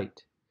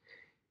 light,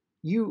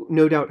 you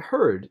no doubt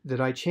heard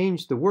that I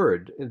changed the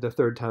word the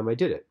third time I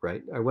did it,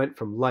 right? I went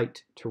from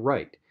light to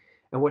right.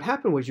 And what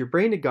happened was your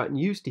brain had gotten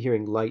used to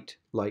hearing light,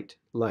 light,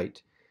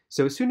 light.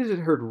 So as soon as it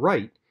heard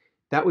right,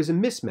 that was a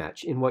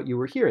mismatch in what you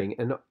were hearing.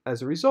 And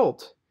as a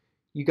result,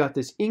 you got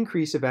this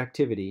increase of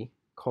activity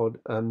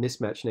called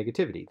mismatch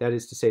negativity. That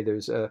is to say,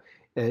 there's an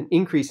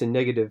increase in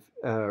negative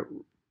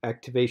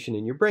activation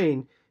in your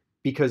brain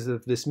because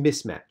of this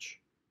mismatch.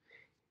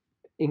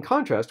 In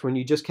contrast, when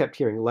you just kept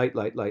hearing light,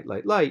 light, light,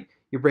 light, light,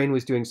 your brain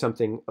was doing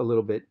something a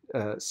little bit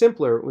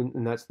simpler,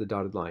 and that's the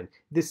dotted line.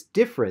 This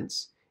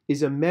difference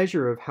is a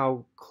measure of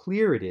how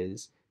clear it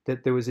is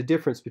that there was a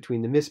difference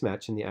between the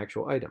mismatch and the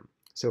actual item.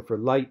 So for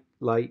light,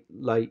 light,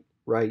 light,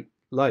 right,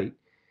 light,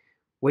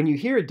 when you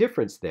hear a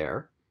difference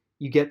there,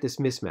 you get this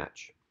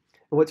mismatch.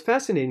 And what's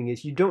fascinating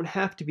is you don't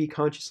have to be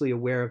consciously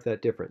aware of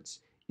that difference.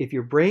 If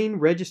your brain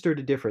registered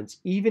a difference,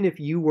 even if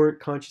you weren't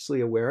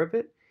consciously aware of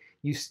it,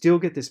 you still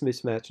get this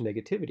mismatch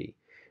negativity,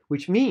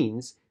 which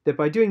means that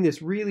by doing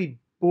this really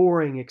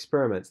boring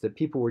experiments that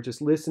people were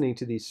just listening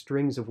to these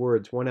strings of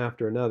words one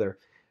after another,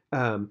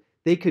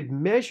 they could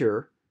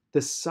measure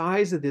the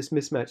size of this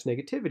mismatch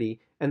negativity,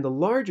 and the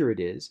larger it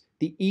is,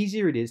 the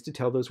easier it is to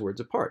tell those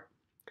words apart.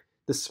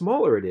 The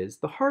smaller it is,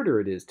 the harder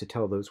it is to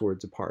tell those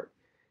words apart.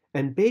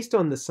 And based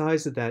on the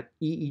size of that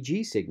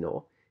EEG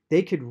signal,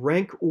 they could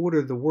rank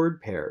order the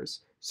word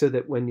pairs so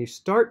that when you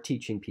start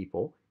teaching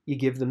people, you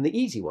give them the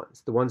easy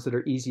ones, the ones that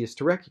are easiest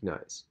to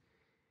recognize.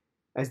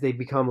 As they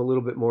become a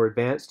little bit more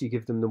advanced, you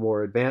give them the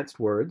more advanced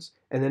words.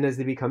 And then as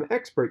they become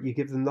expert, you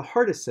give them the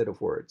hardest set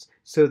of words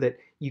so that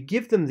you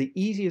give them the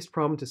easiest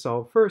problem to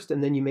solve first,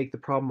 and then you make the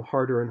problem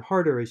harder and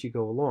harder as you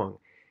go along.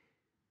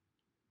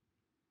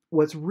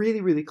 What's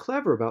really, really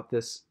clever about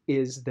this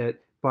is that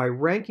by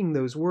ranking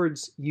those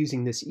words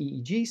using this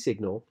EEG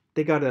signal,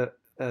 they got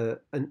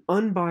an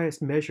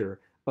unbiased measure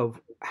of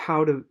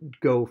how to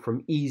go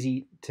from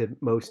easy to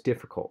most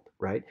difficult,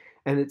 right?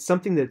 And it's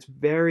something that's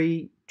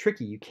very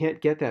tricky. You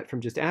can't get that from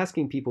just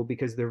asking people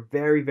because they're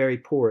very, very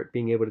poor at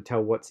being able to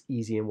tell what's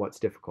easy and what's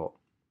difficult.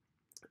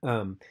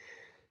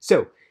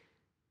 So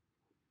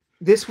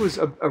this was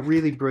a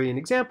really brilliant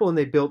example, and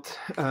they built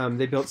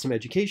some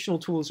educational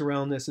tools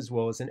around this as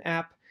well as an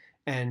app.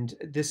 And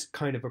this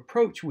kind of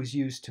approach was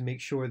used to make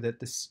sure that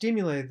the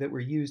stimuli that were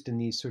used in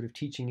these sort of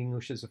teaching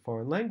English as a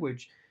foreign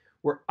language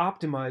were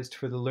optimized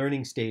for the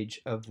learning stage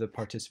of the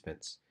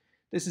participants.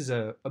 This is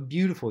a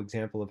beautiful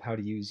example of how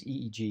to use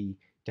EEG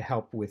to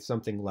help with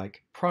something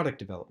like product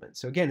development.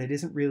 So again, it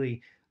isn't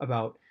really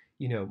about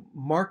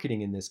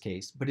marketing in this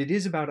case, but it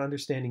is about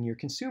understanding your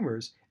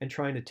consumers and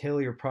trying to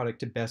tailor your product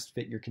to best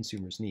fit your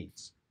consumers'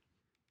 needs.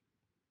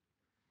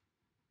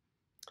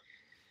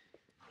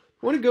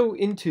 I want to go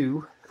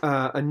into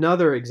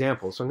another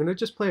example. So I'm going to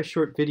just play a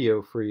short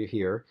video for you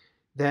here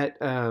that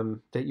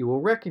you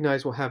will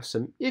recognize will have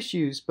some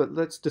issues, but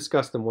let's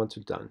discuss them once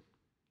we're done.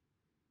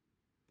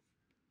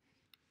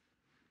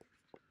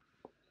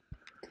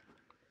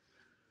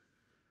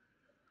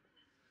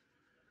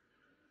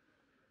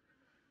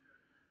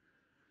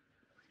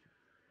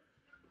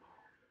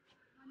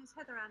 My name is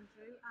Heather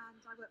Andrew,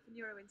 and I work for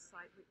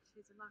Neuroinsight, which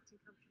is a marketing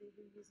company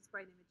who uses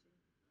brain imaging.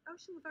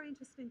 Ocean were very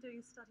interested in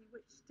doing a study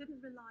which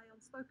didn't rely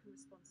on spoken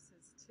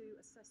responses to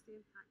assess the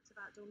impact of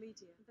outdoor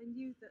media. They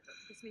knew that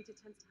this media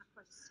tends to have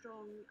quite a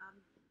strong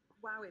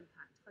wow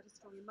impact, quite a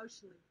strong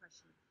emotional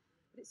impression.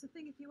 But it's the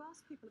thing, if you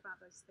ask people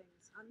about those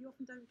things, you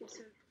often don't get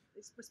a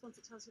response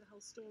that tells you the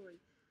whole story,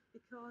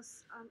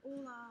 because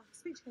all our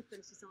speech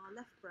capabilities are our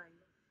left brain.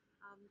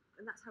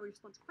 And that's how we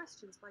respond to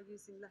questions, by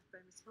using left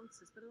brain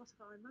responses. But a lot of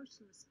our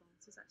emotional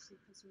responses actually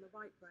comes from the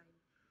right brain.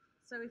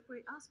 So if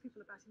we ask people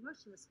about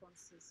emotional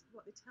responses,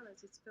 what they tell us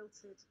is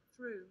filtered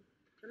through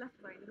the left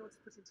brain in order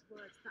to put into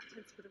words. That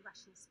tends to put a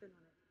rational spin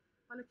on it.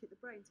 By looking at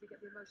the brains, we get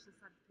the emotional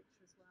side of the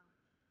picture as well.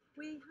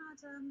 We had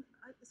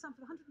a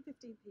sample of 115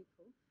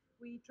 people.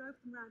 We drove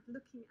them around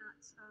looking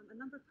at a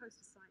number of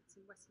poster sites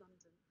in West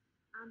London.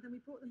 And then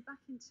we brought them back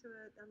into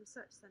a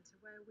research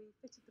centre where we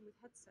fitted them with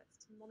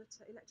headsets to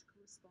monitor electrical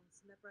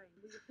response in their brain.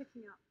 We were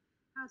picking up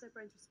how their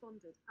brains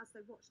responded as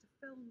they watched a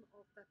film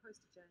of their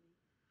poster journey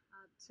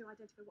to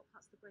identify what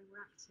parts of the brain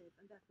were active,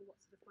 and therefore what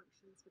sort of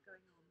functions were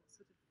going on, what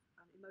sort of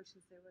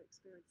emotions they were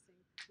experiencing,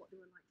 what they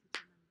were likely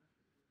to remember.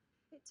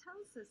 It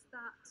tells us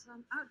that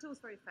outdoors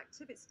is very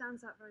effective. It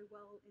stands out very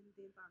well in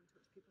the environment in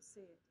which people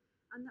see it.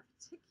 And that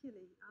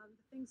particularly,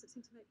 the things that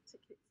seem to make it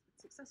particularly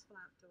successful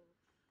outdoor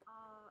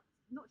are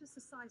not just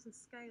the size and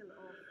scale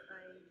of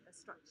a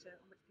structure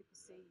on which people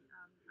see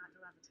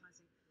outdoor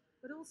advertising,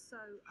 but also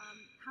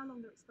how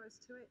long they're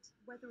exposed to it,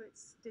 whether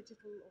it's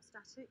digital or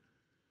static,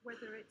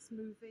 whether it's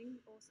moving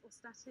or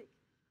static,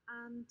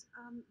 and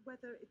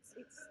whether it's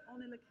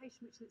on a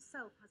location which in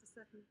itself has a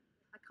certain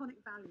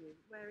iconic value,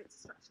 where it's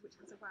a structure which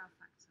has a wow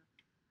factor.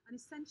 And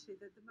essentially,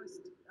 the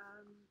most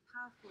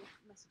powerful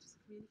messages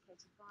are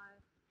communicated via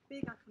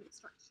big iconic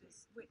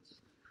structures which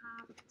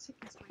have a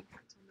particularly strong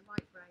impact on the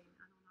right brain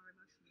and on our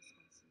emotional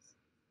responses.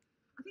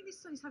 I think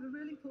these studies have a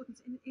real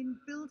importance in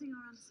building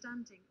our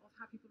understanding of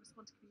how people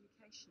respond to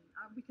communication.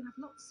 We can have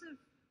lots of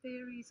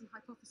theories and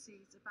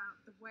hypotheses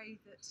about the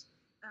way that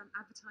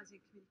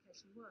advertising and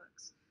communication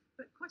works,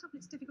 but quite often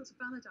it's difficult to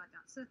validate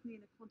that, certainly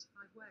in a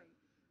quantified way,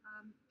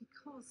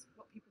 because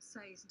what people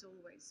say isn't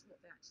always what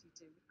they actually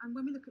do. And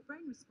when we look at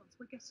brain response,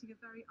 we're getting a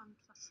very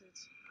uncluttered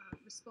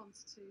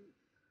response to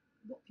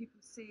what people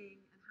are seeing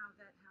and how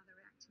they're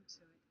reacting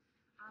to it.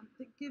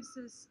 That gives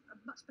us a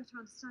much better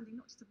understanding,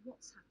 not just of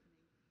what's happening,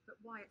 but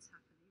why it's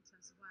happening in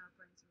terms of why our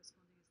brains are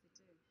responding as they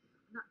do.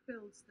 And that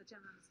builds the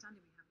general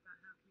understanding we have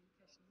about how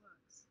communication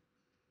works.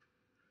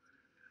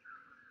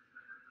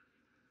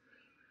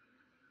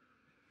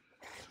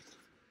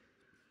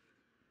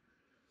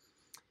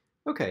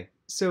 Okay,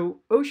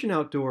 so Ocean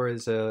Outdoor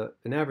is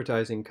an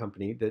advertising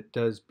company that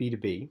does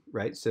B2B,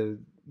 right? So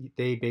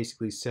they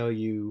basically sell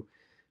you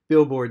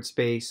billboard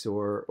space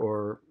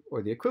or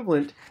the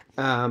equivalent,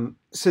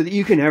 so that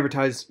you can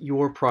advertise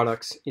your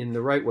products in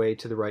the right way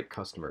to the right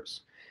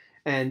customers.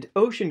 And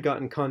Ocean got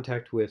in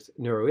contact with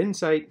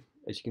Neuroinsight,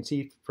 as you can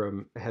see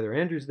from Heather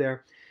Andrews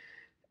there,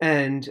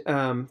 and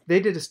they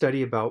did a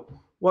study about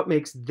what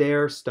makes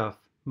their stuff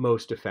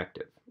most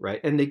effective,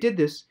 right? And they did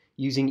this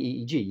using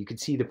EEG. You could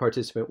see the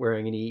participant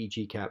wearing an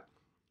EEG cap.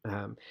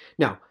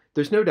 Now,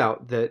 there's no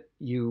doubt that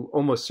you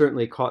almost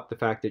certainly caught the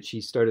fact that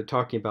she started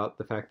talking about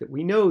the fact that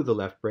we know the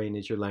left brain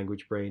is your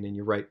language brain and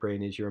your right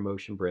brain is your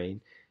emotion brain.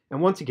 And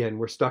once again,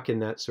 we're stuck in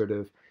that sort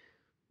of,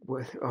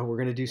 oh, we're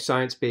going to do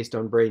science based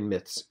on brain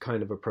myths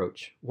kind of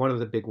approach. One of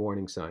the big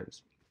warning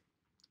signs.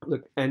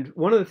 Look, and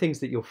one of the things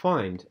that you'll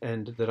find,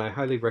 and that I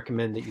highly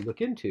recommend that you look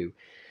into,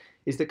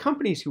 is that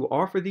companies who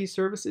offer these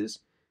services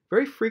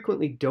very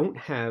frequently don't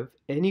have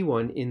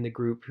anyone in the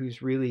group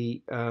who's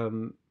really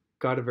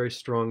got a very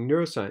strong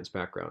neuroscience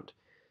background.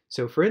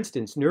 So for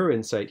instance,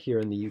 Neuroinsight here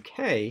in the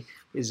UK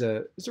is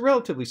a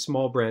relatively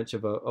small branch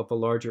of a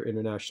larger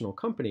international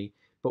company.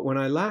 But when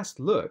I last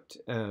looked,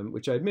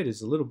 which I admit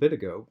is a little bit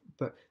ago,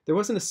 but there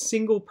wasn't a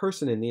single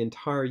person in the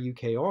entire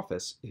UK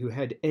office who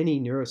had any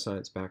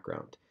neuroscience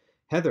background.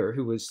 Heather,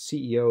 who was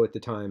CEO at the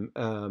time,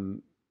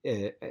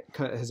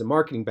 has a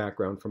marketing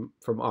background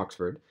from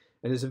Oxford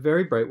and is a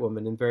very bright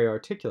woman and very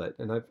articulate.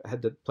 And I've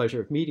had the pleasure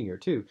of meeting her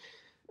too.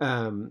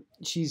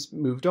 She's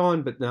moved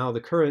on, but now the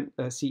current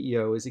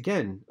CEO is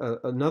again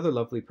another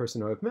lovely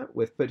person who I've met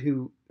with, but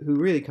who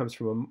really comes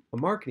from a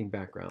marketing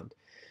background.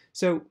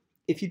 So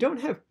if you don't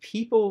have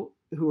people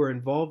who are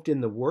involved in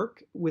the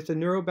work with a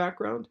neuro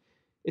background,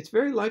 it's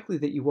very likely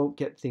that you won't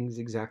get things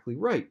exactly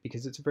right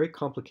because it's a very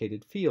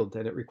complicated field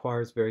and it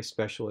requires very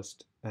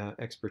specialist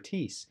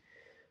expertise.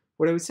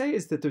 What I would say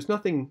is that there's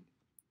nothing,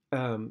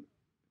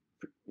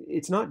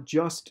 it's not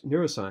just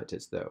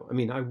neuroscientists though. I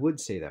mean, I would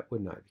say that,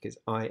 wouldn't I? Because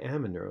I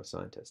am a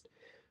neuroscientist.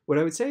 What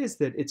I would say is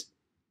that it's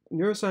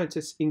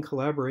neuroscientists in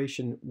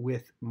collaboration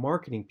with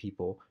marketing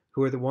people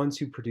who are the ones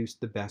who produce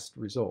the best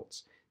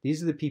results.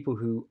 These are the people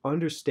who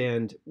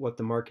understand what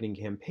the marketing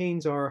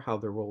campaigns are, how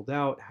they're rolled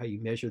out, how you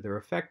measure their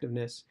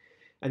effectiveness.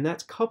 And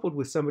that's coupled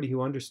with somebody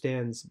who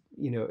understands,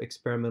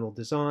 experimental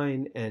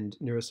design and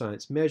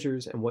neuroscience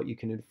measures and what you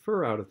can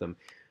infer out of them.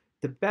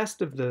 The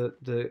best of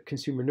the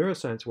consumer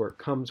neuroscience work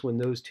comes when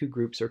those two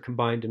groups are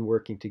combined and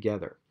working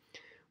together.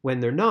 When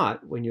they're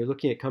not, when you're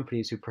looking at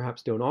companies who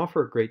perhaps don't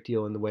offer a great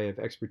deal in the way of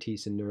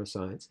expertise in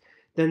neuroscience,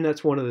 then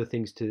that's one of the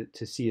things to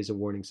see as a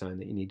warning sign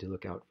that you need to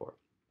look out for.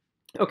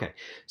 Okay,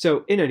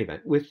 so in any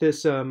event, with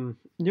this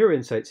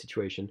Neuroinsight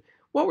situation,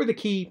 what were the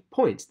key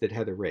points that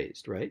Heather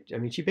raised, right? I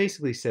mean, she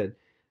basically said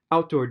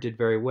outdoor did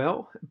very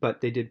well,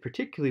 but they did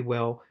particularly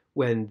well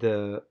when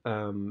the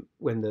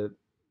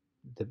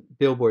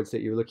billboards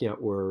that you're looking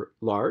at were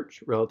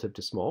large relative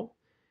to small,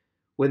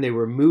 when they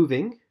were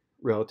moving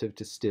relative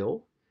to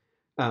still,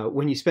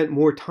 when you spent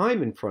more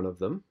time in front of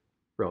them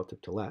relative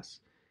to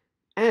less,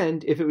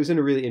 and if it was in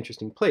a really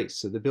interesting place.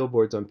 So the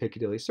billboards on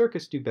Piccadilly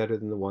Circus do better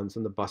than the ones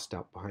on the bus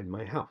stop behind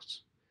my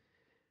house.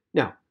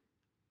 Now,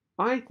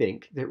 I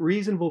think that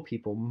reasonable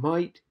people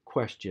might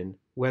question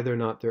whether or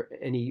not there are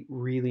any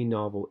really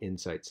novel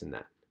insights in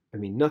that. I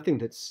mean, nothing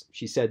that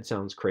she said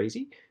sounds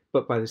crazy,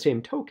 but by the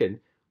same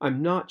token,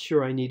 I'm not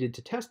sure I needed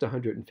to test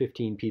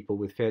 115 people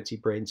with fancy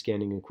brain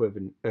scanning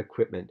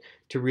equipment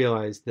to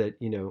realize that,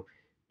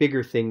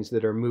 bigger things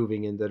that are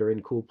moving and that are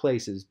in cool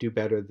places do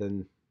better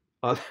than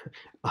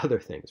other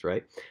things,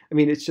 right? I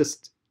mean, it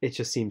just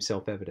seems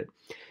self-evident.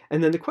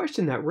 And then the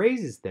question that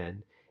raises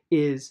then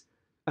is,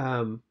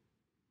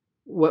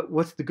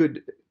 what's the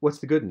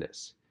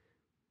goodness?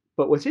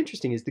 But what's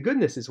interesting is the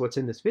goodness is what's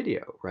in this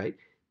video, right?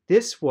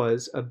 This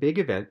was a big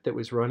event that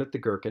was run at the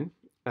Gherkin,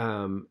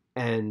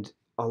 and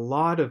a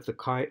lot of the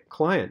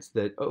clients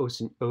that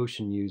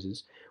Ocean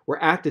uses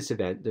were at this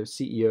event. There's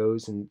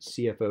CEOs and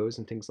CFOs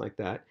and things like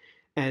that.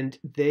 And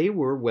they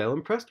were well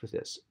impressed with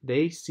this.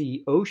 They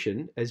see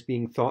Ocean as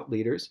being thought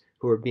leaders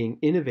who are being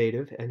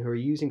innovative and who are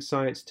using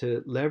science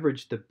to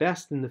leverage the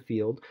best in the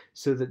field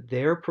so that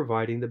they're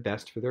providing the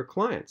best for their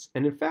clients.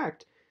 And in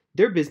fact,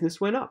 their business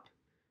went up,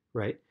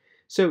 right?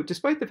 So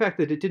despite the fact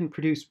that it didn't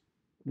produce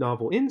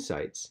novel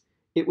insights,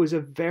 it was a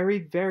very,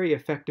 very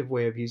effective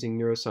way of using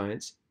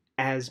neuroscience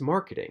as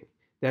marketing.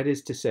 That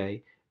is to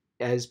say,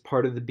 as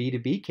part of the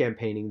B2B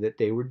campaigning that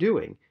they were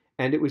doing.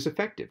 And it was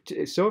effective,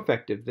 so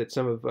effective that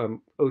some of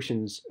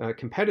Ocean's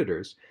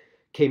competitors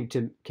came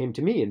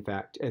to me, in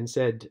fact, and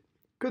said,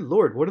 "Good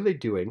Lord, what are they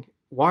doing?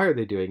 Why are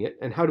they doing it?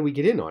 And how do we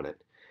get in on it?"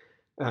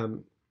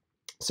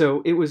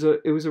 So it was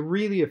a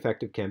really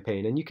effective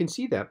campaign, and you can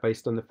see that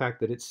based on the fact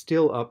that it's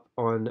still up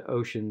on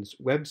Ocean's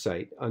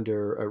website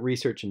under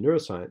Research in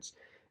Neuroscience,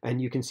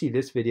 and you can see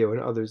this video and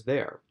others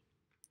there.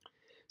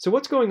 So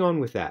what's going on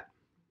with that?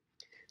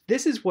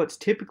 This is what's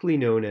typically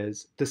known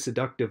as the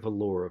seductive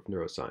allure of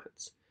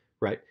neuroscience,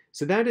 right?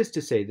 So that is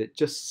to say that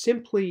just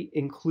simply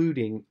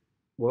including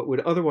what would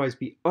otherwise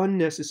be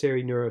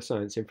unnecessary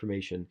neuroscience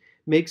information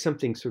makes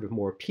something sort of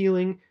more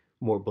appealing,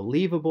 more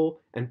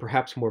believable, and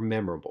perhaps more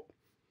memorable.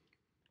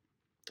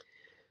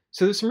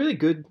 So there's some really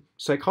good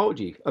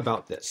psychology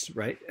about this,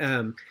 right?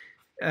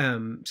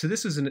 So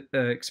this was an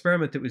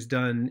experiment that was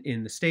done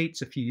in the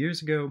States a few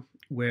years ago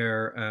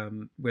where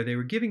they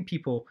were giving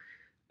people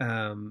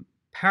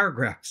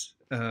paragraphs,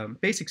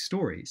 basic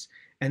stories,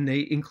 and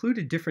they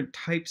included different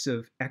types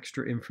of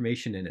extra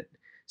information in it.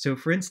 So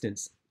for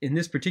instance, in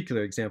this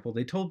particular example,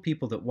 they told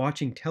people that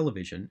watching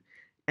television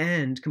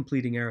and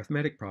completing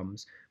arithmetic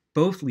problems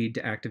both lead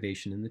to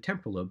activation in the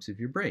temporal lobes of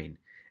your brain,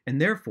 and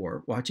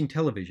therefore watching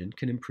television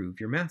can improve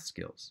your math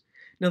skills.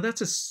 Now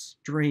that's a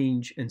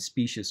strange and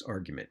specious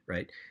argument,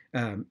 right?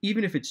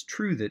 Even if it's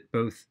true that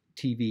both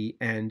TV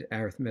and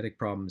arithmetic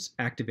problems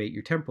activate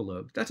your temporal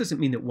lobe, that doesn't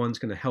mean that one's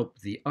going to help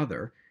the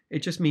other. It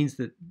just means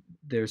that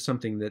there's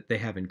something that they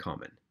have in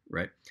common,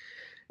 right?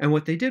 And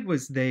what they did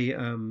was they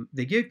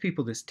gave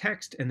people this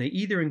text, and they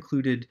either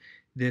included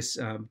this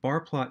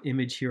bar plot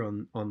image here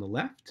on the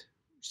left,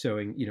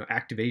 showing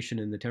activation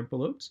in the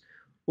temporal lobes,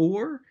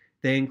 or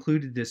they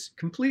included this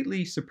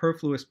completely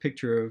superfluous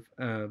picture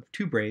of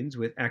two brains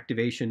with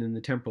activation in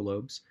the temporal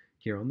lobes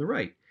here on the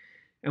right.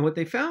 And what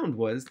they found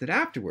was that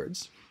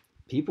afterwards,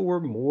 people were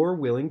more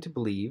willing to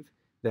believe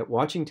that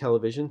watching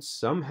television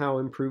somehow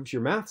improves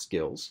your math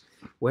skills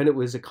when it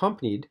was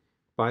accompanied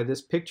by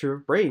this picture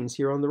of brains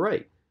here on the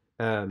right.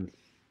 And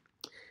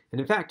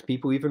in fact,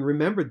 people even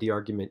remembered the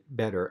argument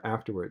better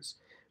afterwards.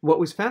 What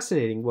was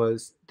fascinating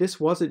was this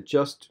wasn't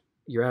just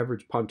your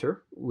average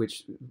punter,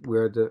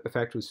 where the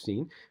effect was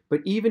seen,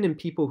 but even in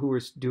people who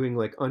were doing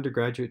like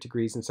undergraduate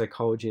degrees in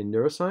psychology and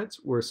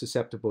neuroscience were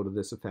susceptible to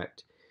this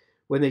effect.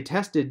 When they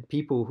tested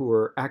people who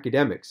were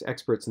academics,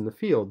 experts in the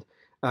field,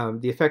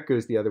 the effect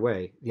goes the other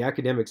way. The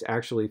academics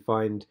actually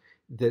find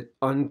that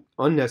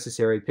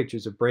unnecessary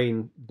pictures of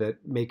brain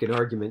that make an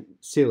argument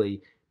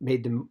silly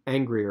made them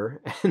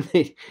angrier, and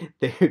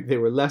they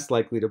were less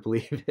likely to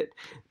believe it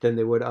than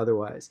they would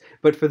otherwise.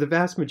 But for the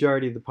vast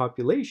majority of the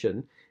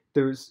population,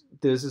 this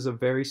is a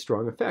very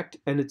strong effect,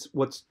 and it's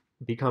what's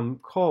become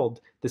called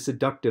the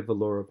seductive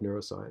allure of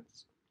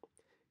neuroscience.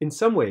 In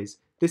some ways,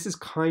 this is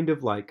kind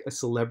of like a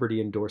celebrity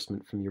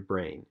endorsement from your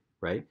brain,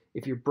 right?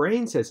 If your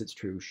brain says it's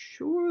true,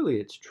 surely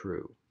it's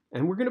true.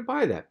 And we're going to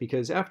buy that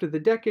because after the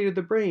decade of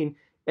the brain,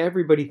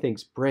 everybody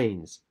thinks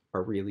brains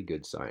are really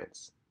good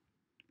science.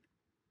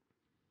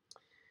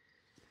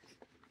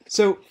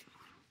 So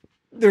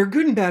there are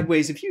good and bad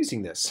ways of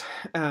using this.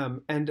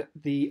 And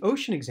the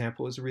Ocean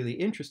example is a really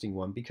interesting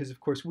one because, of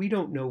course, we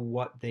don't know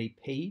what they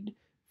paid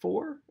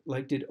for.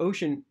 Like, did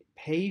Ocean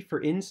pay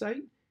for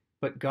insight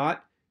but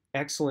got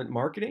excellent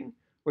marketing?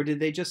 Or did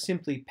they just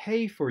simply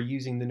pay for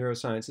using the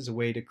neuroscience as a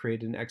way to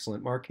create an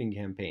excellent marketing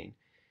campaign?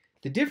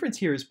 The difference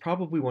here is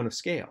probably one of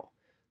scale.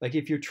 Like,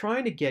 if you're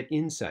trying to get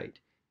insight,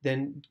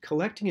 then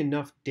collecting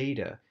enough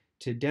data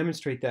to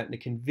demonstrate that in a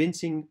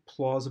convincing,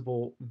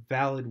 plausible,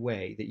 valid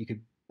way that you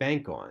could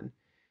bank on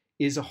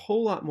is a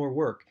whole lot more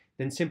work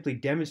than simply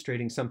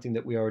demonstrating something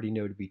that we already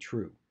know to be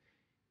true.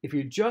 If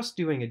you're just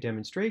doing a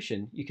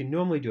demonstration, you can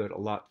normally do it a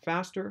lot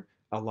faster,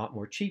 a lot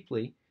more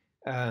cheaply,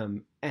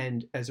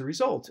 and as a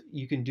result,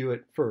 you can do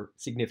it for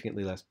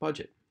significantly less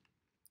budget.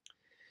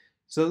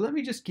 So let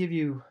me just give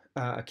you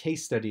a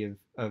case study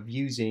of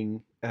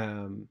using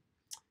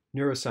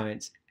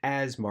neuroscience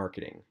as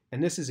marketing.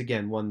 And this is,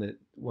 again, one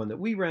that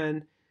we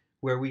ran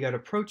where we got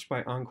approached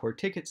by Encore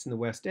Tickets in the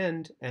West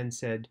End and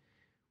said,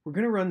 we're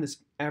going to run this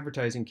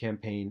advertising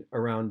campaign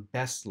around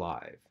best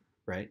live,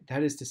 right?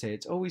 That is to say,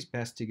 it's always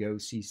best to go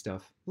see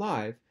stuff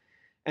live.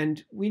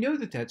 And we know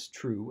that that's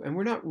true, and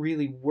we're not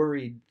really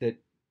worried that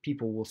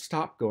people will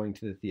stop going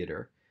to the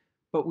theater,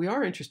 but we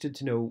are interested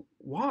to know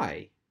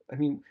why. I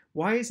mean,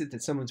 why is it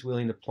that someone's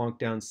willing to plonk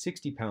down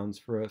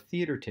 £60 for a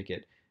theater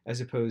ticket as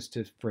opposed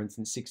to, for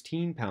instance,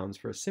 £16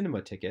 for a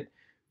cinema ticket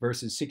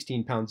versus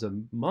 £16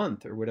 a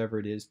month or whatever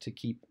it is to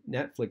keep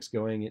Netflix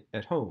going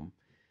at home?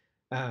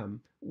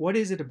 What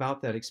is it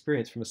about that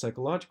experience from a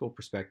psychological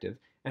perspective?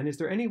 And is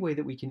there any way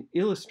that we can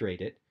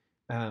illustrate it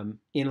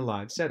in a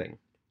live setting?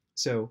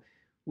 So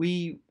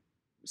we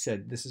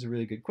said, this is a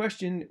really good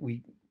question.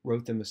 We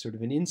wrote them a sort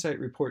of an insight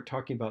report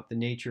talking about the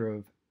nature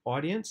of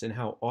audience and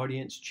how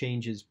audience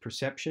changes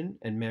perception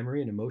and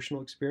memory and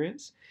emotional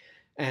experience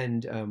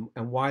and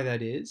why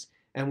that is.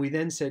 And we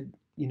then said,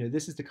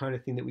 this is the kind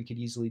of thing that we could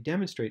easily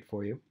demonstrate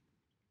for you.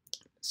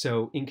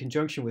 So in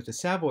conjunction with the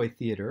Savoy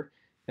Theatre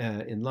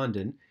in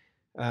London,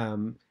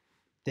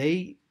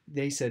 they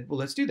said, well,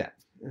 let's do that.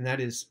 And that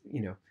is,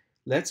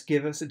 let's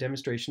give us a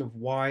demonstration of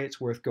why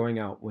it's worth going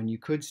out when you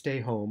could stay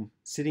home,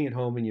 sitting at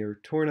home in your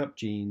torn up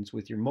jeans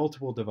with your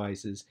multiple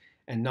devices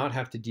and not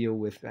have to deal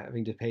with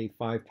having to pay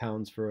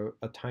 £5 for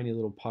a tiny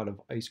little pot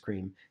of ice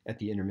cream at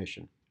the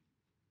intermission.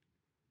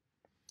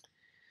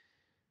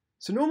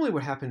 So normally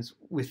what happens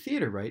with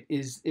theater, right,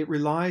 is it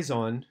relies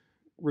on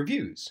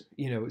reviews.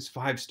 It was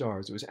 5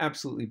 stars, it was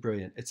absolutely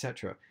brilliant,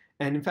 etc.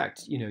 And in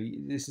fact,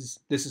 this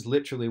is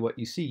literally what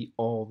you see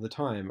all the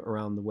time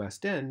around the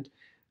West End.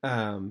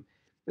 And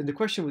the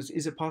question was,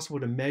 is it possible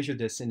to measure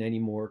this in any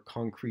more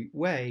concrete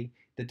way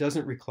that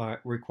doesn't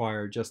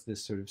require just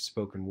this sort of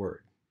spoken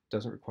word,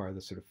 doesn't require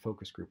this sort of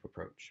focus group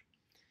approach?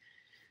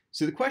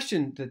 So the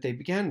question that they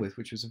began with,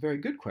 which was a very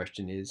good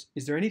question, is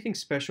there anything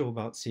special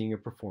about seeing a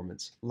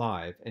performance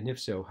live? And if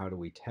so, how do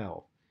we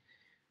tell?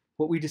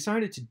 What we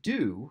decided to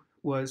do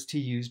was to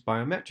use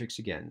biometrics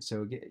again.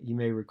 So you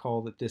may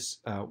recall that this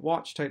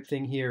watch type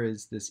thing here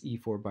is this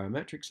E4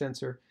 biometric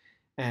sensor.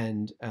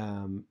 And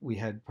we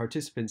had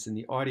participants in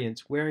the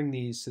audience wearing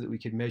these so that we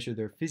could measure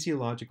their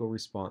physiological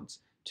response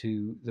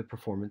to the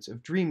performance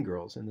of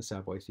Dreamgirls in the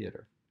Savoy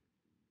Theatre.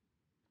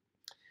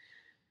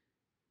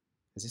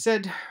 As I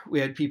said, we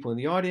had people in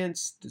the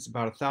audience. There's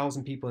about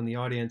 1,000 people in the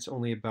audience.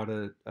 Only about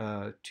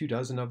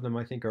 24 of them,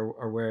 I think,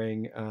 are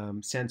wearing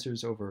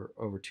sensors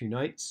over 2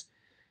 nights.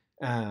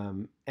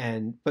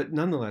 But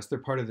nonetheless, they're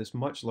part of this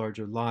much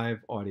larger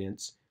live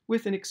audience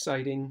with an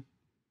exciting,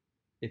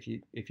 if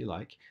you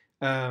like,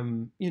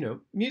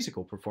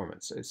 musical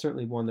performance. It's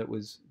certainly one that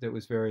was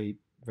very,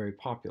 very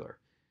popular.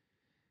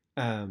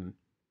 And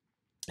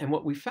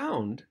what we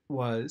found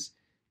was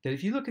that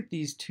if you look at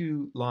these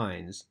 2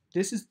 lines,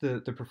 this is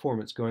the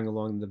performance going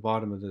along the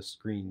bottom of the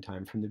screen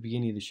time from the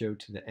beginning of the show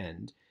to the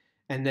end.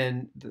 And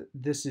then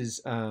this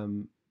is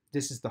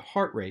the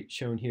heart rate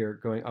shown here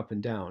going up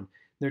and down.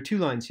 There are 2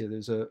 lines here.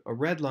 There's a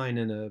red line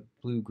and a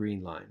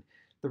blue-green line.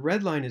 The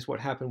red line is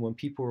what happened when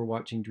people were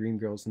watching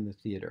Dreamgirls in the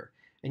theater.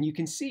 And you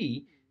can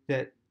see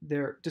that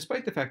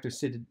despite the fact they're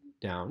seated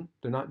down,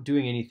 they're not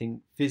doing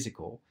anything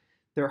physical,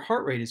 their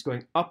heart rate is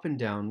going up and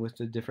down with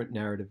the different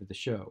narrative of the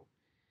show.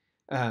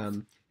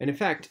 And in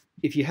fact,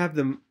 if you have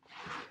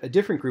a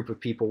different group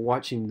of people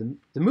watching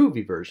the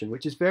movie version,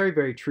 which is very,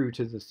 very true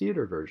to the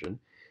theater version,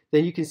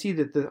 then you can see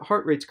that the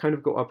heart rates kind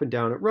of go up and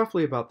down at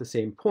roughly about the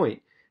same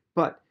point,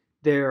 but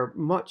they're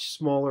much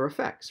smaller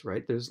effects,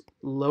 right? There's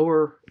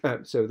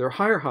so there are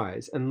higher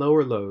highs and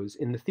lower lows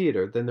in the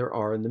theater than there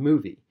are in the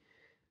movie.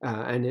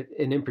 And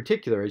in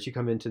particular, as you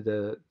come into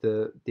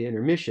the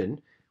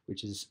intermission,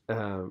 which is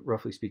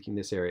roughly speaking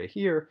this area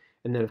here,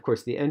 and then of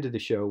course the end of the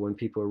show when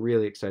people are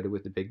really excited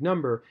with the big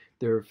number,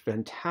 there's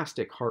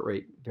fantastic heart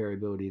rate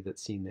variability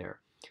that's seen there.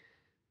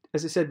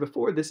 As I said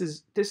before, this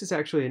is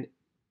actually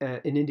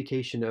an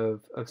indication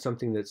of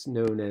something that's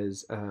known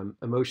as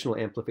emotional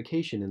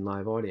amplification in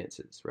live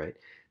audiences, right?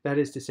 That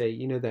is to say,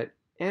 that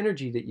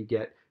energy that you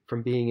get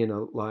from being in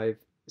a live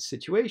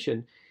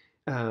situation,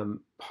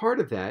 part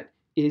of that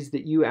is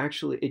that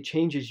it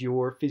changes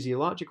your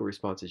physiological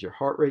responses. Your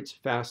heart rate's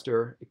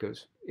faster,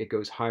 it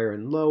goes higher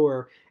and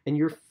lower, and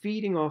you're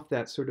feeding off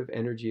that sort of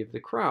energy of the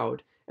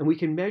crowd, and we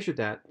can measure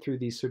that through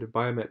these sort of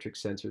biometric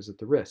sensors at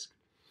the wrist.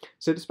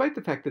 So despite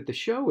the fact that the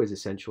show is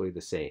essentially the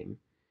same,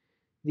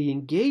 the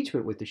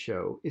engagement with the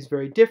show is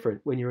very different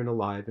when you're in a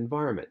live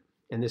environment,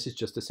 and this is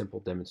just a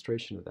simple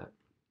demonstration of that.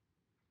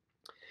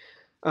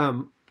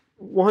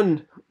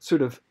 One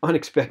sort of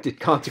unexpected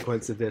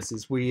consequence of this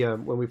is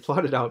when we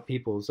plotted out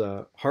people's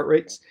heart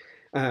rates,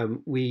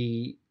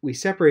 we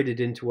separated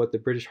into what the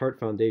British Heart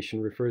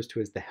Foundation refers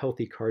to as the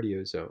healthy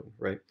cardio zone,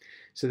 right?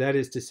 So that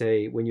is to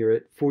say, when you're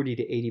at 40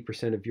 to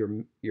 80% of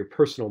your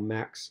personal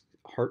max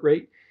heart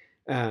rate,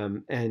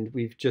 and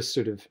we've just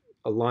sort of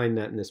aligned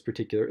that in this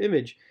particular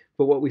image.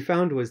 But what we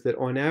found was that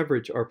on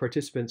average, our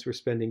participants were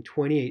spending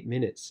 28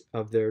 minutes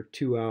of their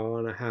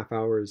 2.5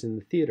 hours in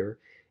the theater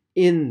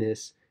in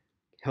this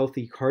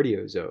healthy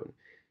cardio zone.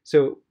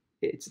 So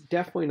it's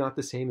definitely not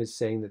the same as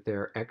saying that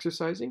they're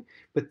exercising,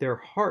 but their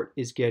heart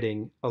is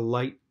getting a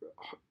light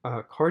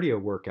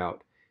cardio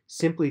workout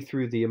simply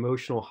through the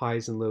emotional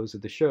highs and lows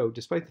of the show,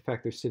 despite the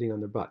fact they're sitting on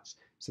their butts.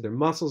 So their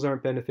muscles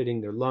aren't benefiting,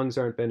 their lungs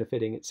aren't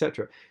benefiting,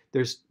 etc.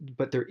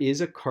 But there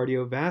is a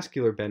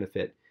cardiovascular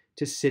benefit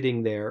to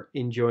sitting there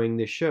enjoying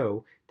the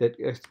show that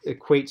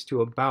equates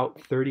to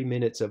about 30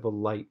 minutes of a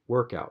light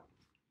workout.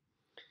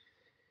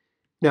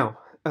 Now,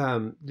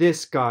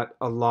 this got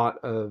a lot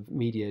of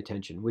media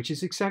attention, which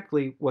is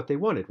exactly what they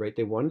wanted, right?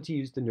 They wanted to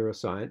use the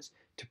neuroscience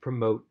to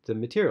promote the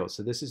material.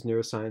 So this is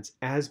neuroscience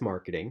as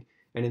marketing,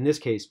 and in this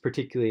case,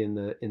 particularly in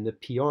the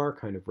PR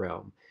kind of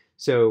realm.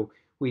 So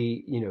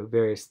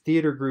various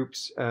theater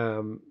groups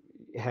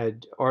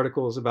had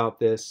articles about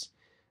this.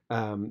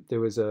 There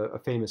was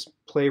a famous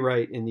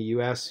playwright in the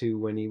U.S. who,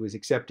 when he was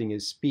accepting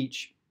his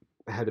speech,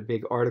 had a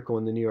big article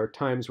in the New York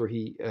Times where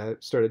he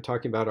started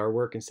talking about our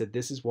work and said,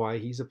 this is why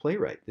he's a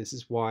playwright. This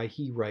is why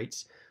he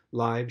writes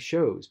live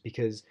shows,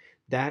 because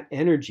that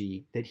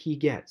energy that he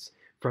gets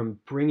from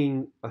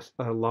bringing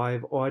a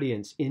live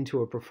audience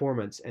into a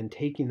performance and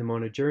taking them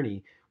on a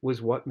journey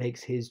was what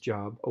makes his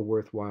job a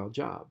worthwhile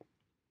job.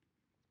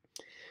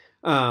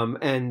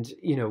 And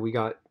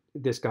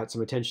this got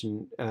some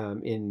attention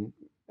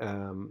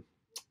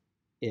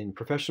in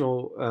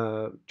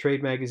professional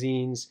trade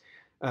magazines.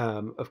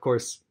 Of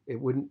course, it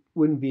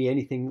wouldn't be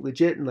anything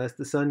legit unless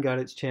the Sun got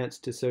its chance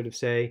to sort of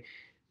say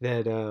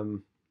that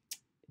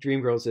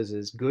Dreamgirls is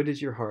as good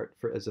as your heart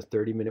as a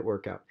 30-minute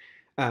workout.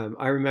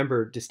 I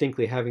remember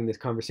distinctly having this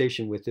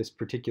conversation with this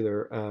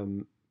particular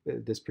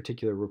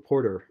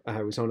reporter.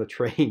 I was on a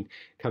train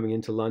coming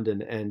into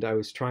London, and I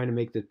was trying to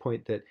make the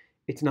point that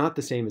it's not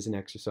the same as an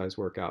exercise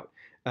workout.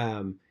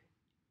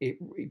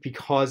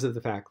 Because of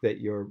the fact that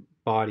your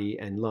body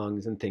and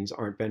lungs and things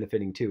aren't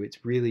benefiting too.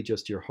 It's really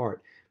just your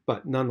heart.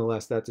 But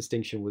nonetheless, that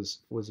distinction was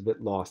a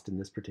bit lost in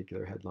this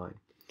particular headline.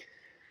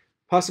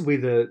 Possibly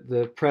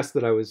the press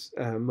that I was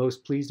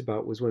most pleased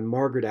about was when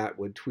Margaret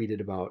Atwood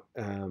tweeted about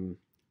the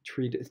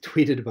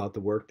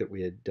work that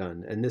we had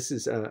done. And this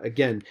is,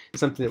 again,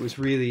 something that was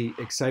really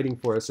exciting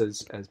for us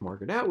as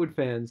Margaret Atwood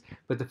fans.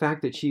 But the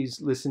fact that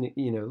she's listening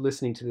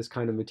to this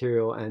kind of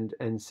material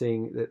and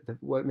saying that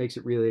what makes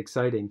it really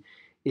exciting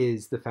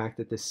is the fact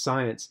that this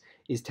science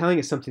is telling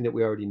us something that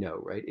we already know,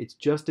 right? It's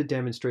just a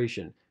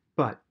demonstration,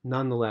 but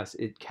nonetheless,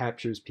 it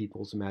captures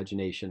people's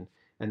imagination,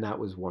 and that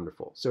was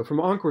wonderful. So from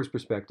Encore's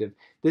perspective,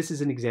 this is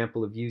an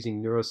example of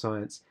using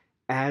neuroscience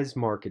as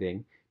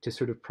marketing to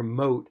sort of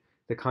promote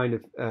the kind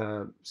of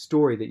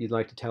story that you'd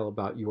like to tell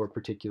about your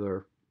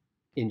particular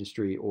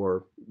industry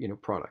or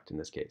product in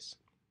this case.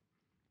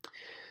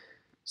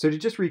 So to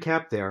just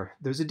recap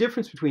there's a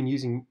difference between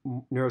using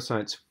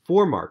neuroscience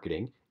for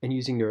marketing and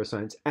using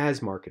neuroscience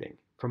as marketing.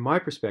 From my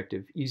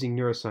perspective, using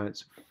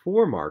neuroscience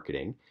for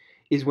marketing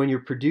is when you're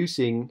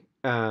producing,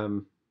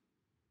 I've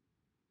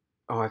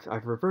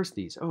reversed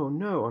these. Oh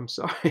no, I'm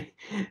sorry.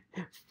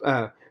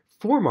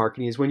 For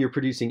marketing is when you're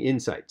producing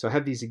insight. So I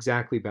have these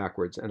exactly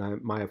backwards,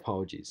 and my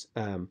apologies.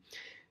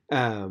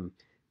 That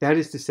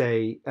is to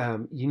say,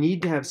 you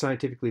need to have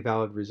scientifically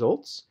valid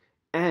results,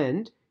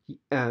 and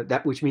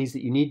which means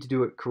that you need to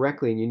do it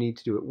correctly and you need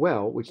to do it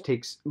well, which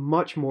takes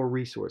much more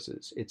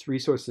resources. It's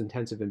resource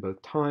intensive in both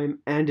time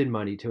and in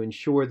money to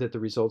ensure that the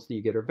results that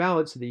you get are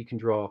valid so that you can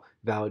draw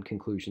valid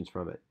conclusions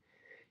from it.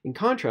 In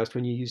contrast,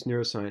 when you use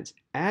neuroscience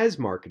as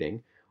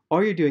marketing,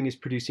 all you're doing is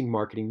producing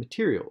marketing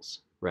materials,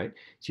 right?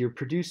 So you're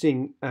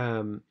producing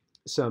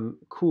some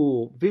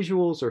cool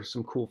visuals or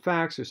some cool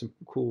facts or some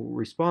cool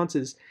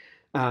responses,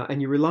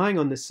 and you're relying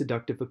on this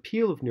seductive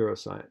appeal of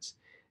neuroscience.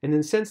 And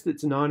in the sense that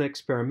it's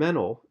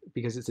non-experimental,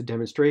 because it's a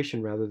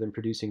demonstration rather than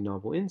producing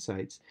novel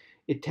insights,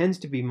 it tends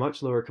to be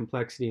much lower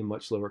complexity and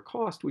much lower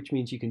cost, which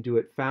means you can do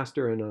it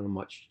faster and on a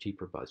much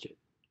cheaper budget.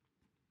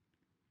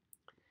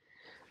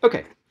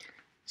 Okay,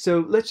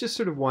 so let's just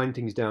sort of wind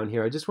things down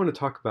here. I just want to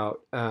talk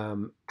about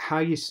how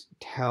you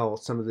tell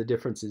some of the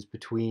differences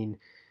between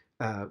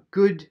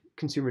good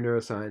consumer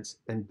neuroscience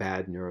and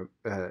bad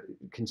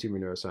consumer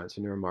neuroscience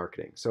or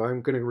neuromarketing. So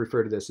I'm going to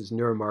refer to this as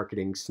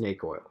neuromarketing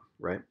snake oil,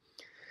 right?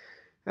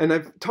 And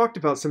I've talked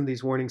about some of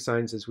these warning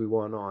signs as we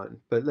went on,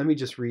 but let me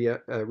just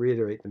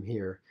reiterate them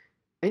here.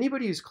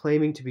 Anybody who's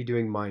claiming to be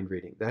doing mind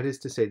reading, that is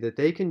to say that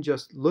they can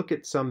just look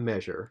at some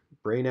measure,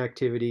 brain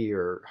activity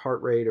or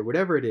heart rate or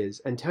whatever it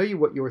is, and tell you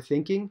what you're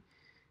thinking,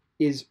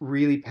 is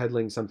really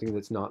peddling something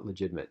that's not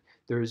legitimate.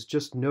 There is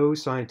just no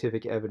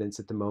scientific evidence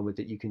at the moment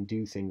that you can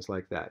do things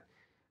like that.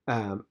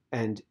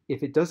 And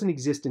if it doesn't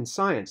exist in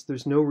science,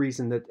 there's no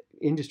reason that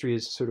industry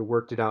has sort of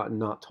worked it out and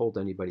not told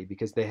anybody,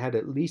 because they had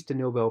at least a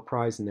Nobel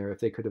Prize in there if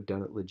they could have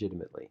done it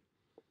legitimately.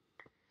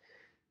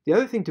 The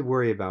other thing to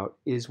worry about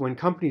is when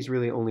companies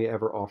really only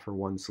ever offer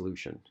one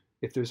solution.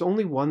 If there's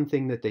only one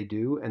thing that they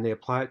do and they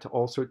apply it to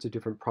all sorts of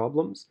different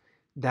problems,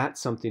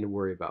 that's something to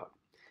worry about.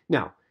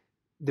 Now,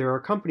 there are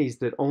companies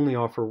that only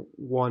offer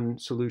one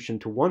solution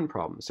to one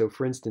problem. So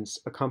for instance,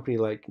 a company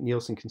like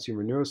Nielsen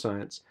Consumer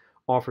Neuroscience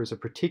offers a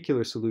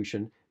particular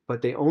solution,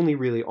 but they only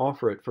really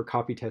offer it for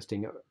copy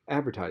testing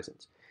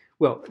advertisements.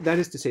 Well, that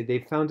is to say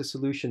they've found a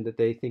solution that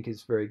they think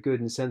is very good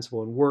and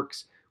sensible and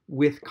works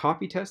with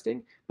copy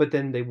testing, but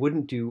then they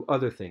wouldn't do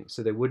other things.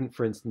 So they wouldn't,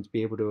 for instance,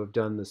 be able to have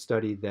done the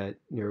study that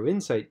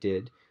NeuroInsight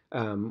did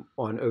on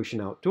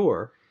Ocean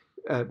Outdoor,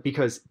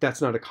 because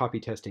that's not a copy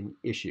testing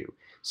issue.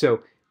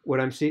 So what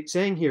I'm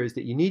saying here is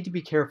that you need to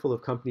be careful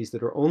of companies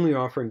that are only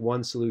offering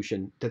one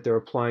solution that they're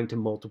applying to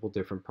multiple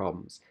different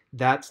problems.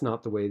 That's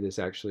not the way this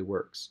actually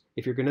works.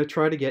 If you're going to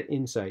try to get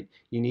insight,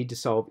 you need to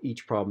solve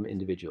each problem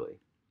individually.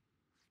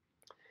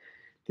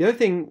 The other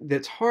thing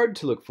that's hard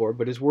to look for,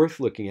 but is worth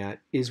looking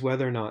at, is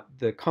whether or not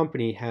the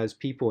company has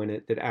people in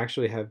it that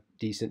actually have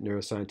decent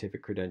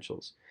neuroscientific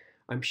credentials.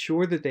 I'm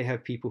sure that they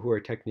have people who are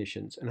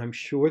technicians, and I'm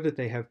sure that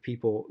they have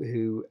people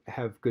who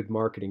have good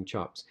marketing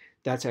chops.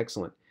 That's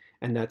excellent.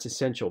 And that's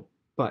essential.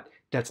 But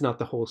that's not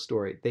the whole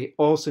story. They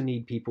also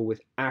need people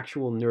with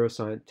actual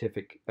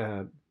neuroscientific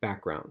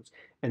backgrounds,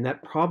 and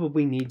that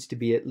probably needs to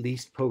be at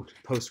least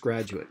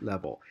postgraduate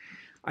level.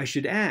 I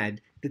should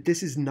add that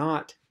this is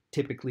not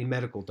typically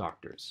medical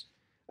doctors.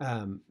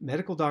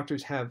 Medical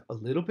doctors have a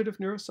little bit of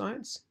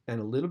neuroscience and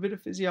a little bit of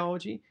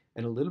physiology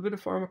and a little bit of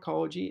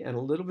pharmacology and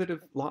a little bit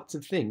of lots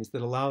of things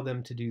that allow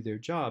them to do their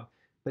job.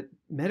 But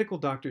medical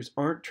doctors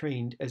aren't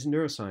trained as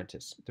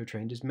neuroscientists. They're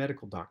trained as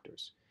medical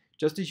doctors.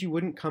 Just as you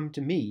wouldn't come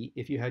to me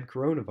if you had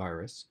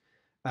coronavirus,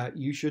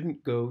 you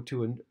shouldn't go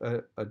to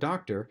a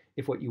doctor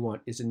if what you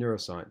want is a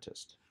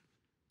neuroscientist.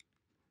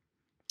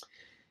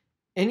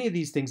 Any of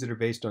these things that are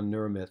based on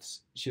neuromyths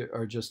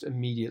are just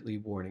immediately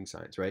warning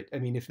signs, right? I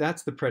mean, if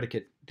that's the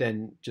predicate,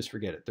 then just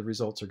forget it. The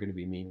results are going to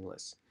be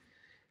meaningless.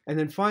 And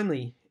then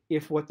finally,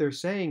 if what they're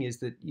saying is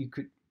that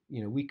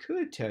we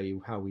could tell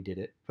you how we did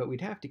it, but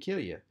we'd have to kill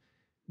you,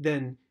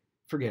 then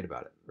forget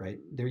about it, right?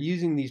 They're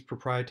using these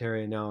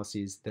proprietary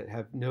analyses that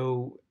have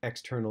no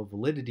external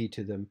validity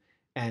to them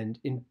and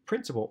in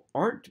principle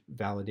aren't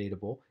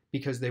validatable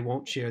because they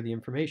won't share the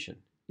information.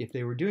 If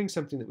they were doing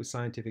something that was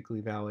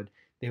scientifically valid,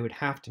 they would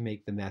have to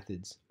make the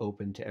methods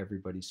open to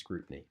everybody's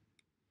scrutiny.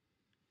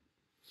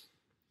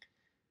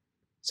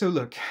 So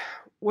look,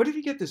 what if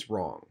you get this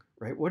wrong,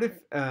 right? What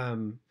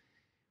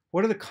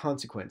are the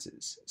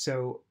consequences?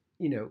 So,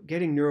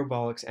 getting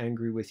neurobolics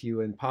angry with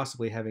you and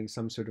possibly having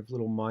some sort of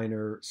little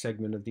minor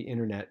segment of the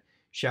internet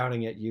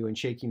shouting at you and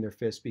shaking their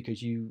fist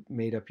because you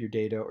made up your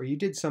data or you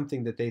did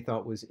something that they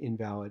thought was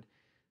invalid,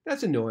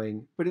 that's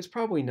annoying, but it's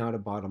probably not a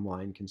bottom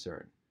line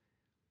concern.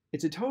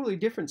 It's a totally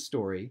different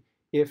story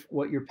if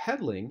what you're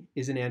peddling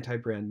is an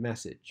anti-brand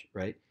message,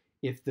 right?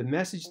 If the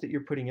message that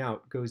you're putting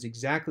out goes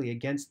exactly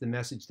against the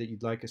message that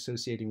you'd like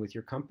associating with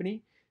your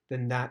company,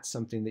 then that's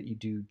something that you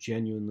do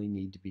genuinely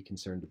need to be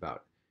concerned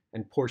about.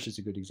 And Porche is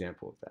a good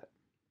example of that.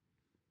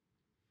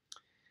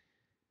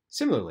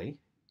 Similarly,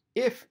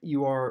 if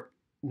you are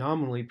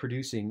nominally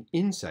producing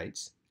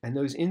insights, and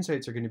those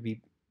insights are going to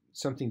be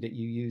something that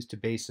you use to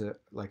base a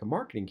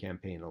marketing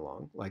campaign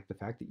along, like the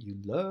fact that you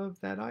love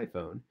that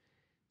iPhone,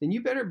 then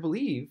you better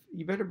believe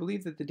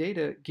that the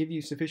data give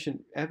you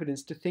sufficient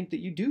evidence to think that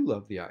you do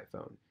love the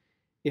iPhone.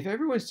 If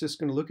everyone's just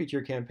going to look at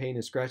your campaign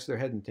and scratch their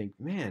head and think,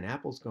 man,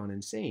 Apple's gone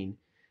insane,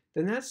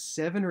 then that's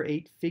 7 or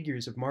 8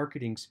 figures of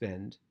marketing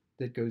spend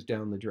that goes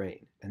down the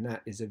drain. And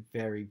that is a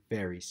very,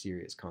 very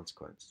serious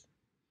consequence.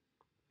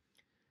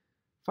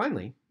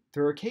 Finally,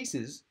 there are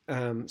cases,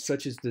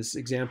 such as this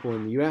example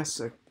in the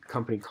US, a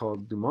company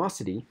called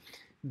Lumosity,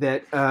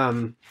 that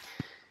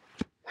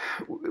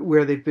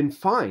where they've been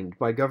fined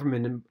by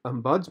government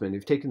ombudsmen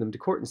who've taken them to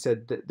court and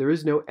said that there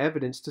is no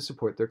evidence to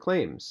support their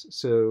claims.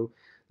 So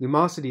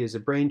Lumosity is a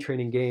brain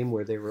training game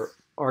where they were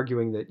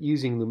arguing that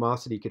using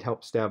Lumosity could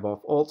help stave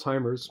off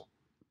Alzheimer's,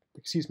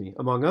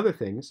 among other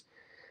things.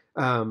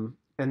 And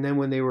then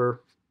when they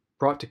were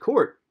brought to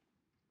court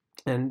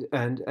and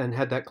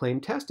had that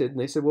claim tested, and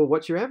they said, well,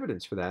 what's your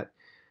evidence for that?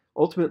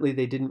 Ultimately,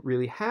 they didn't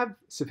really have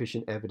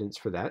sufficient evidence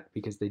for that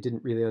because they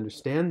didn't really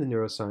understand the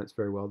neuroscience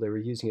very well. They were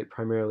using it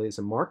primarily as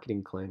a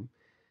marketing claim,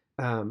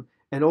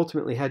 and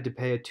ultimately had to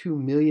pay a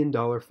 $2 million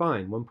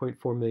fine,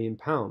 1.4 million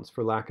pounds,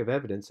 for lack of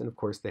evidence. And of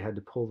course, they had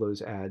to pull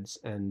those ads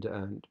and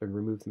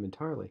remove them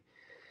entirely.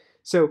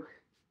 So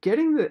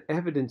getting the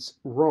evidence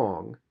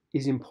wrong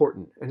is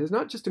important. And it's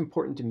not just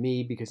important to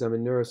me because I'm a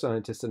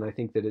neuroscientist and I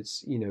think that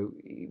it's,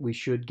 we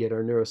should get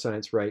our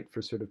neuroscience right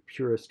for sort of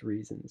purist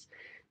reasons.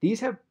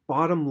 These have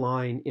bottom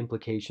line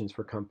implications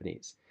for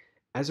companies.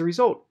 As a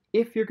result,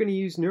 if you're going to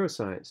use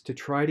neuroscience to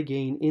try to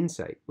gain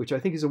insight, which I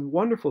think is a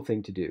wonderful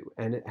thing to do,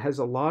 and it has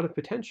a lot of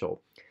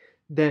potential,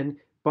 then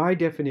by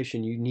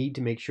definition, you need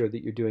to make sure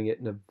that you're doing it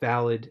in a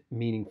valid,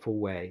 meaningful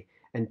way.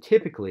 And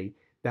typically,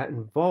 that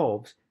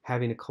involves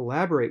having to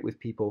collaborate with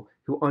people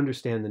who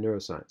understand the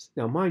neuroscience.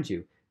 Now, mind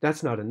you,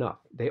 that's not enough.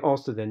 They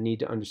also then need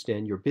to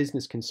understand your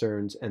business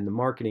concerns and the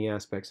marketing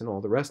aspects and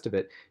all the rest of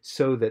it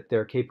so that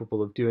they're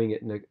capable of doing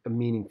it in a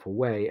meaningful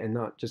way and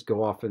not just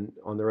go off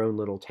on their own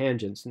little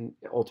tangents and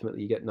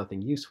ultimately you get nothing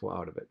useful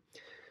out of it.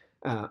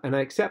 And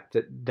I accept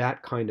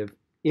that kind of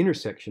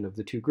intersection of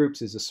the two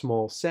groups is a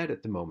small set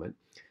at the moment,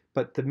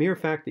 but the mere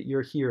fact that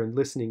you're here and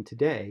listening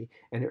today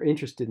and are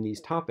interested in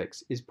these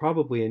topics is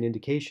probably an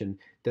indication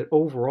that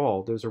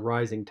overall there's a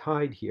rising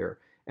tide here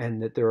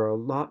and that there are a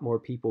lot more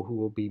people who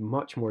will be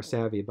much more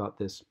savvy about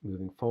this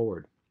moving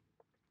forward.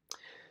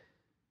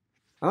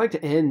 I like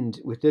to end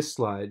with this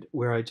slide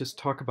where I just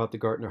talk about the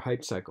Gartner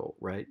hype cycle,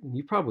 right? And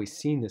you've probably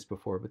seen this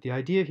before, but the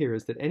idea here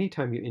is that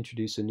anytime you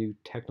introduce a new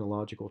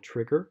technological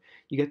trigger,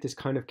 you get this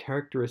kind of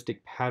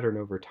characteristic pattern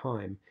over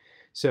time.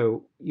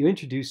 So you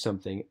introduce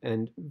something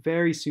and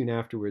very soon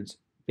afterwards,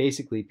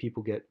 basically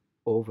people get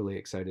overly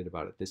excited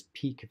about it, this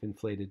peak of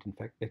inflated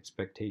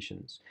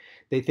expectations.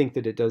 They think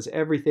that it does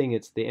everything,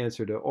 it's the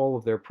answer to all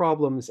of their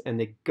problems, and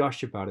they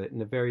gush about it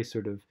in a very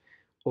sort of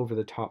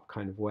over-the-top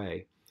kind of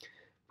way.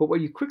 But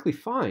what you quickly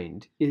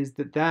find is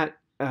that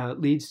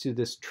leads to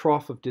this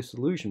trough of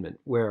disillusionment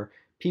where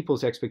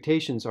people's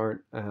expectations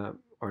aren't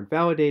aren't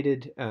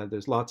validated.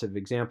 There's lots of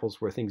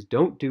examples where things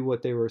don't do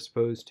what they were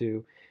supposed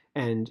to,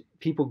 and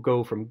people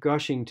go from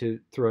gushing to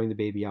throwing the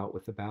baby out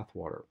with the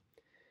bathwater.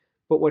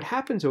 But what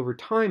happens over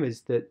time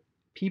is that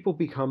people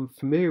become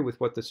familiar with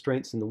what the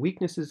strengths and the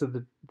weaknesses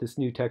of this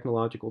new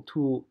technological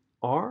tool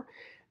are,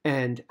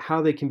 and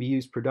how they can be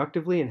used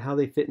productively and how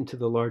they fit into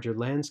the larger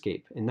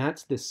landscape. And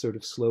that's this sort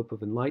of slope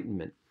of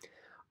enlightenment.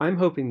 I'm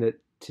hoping that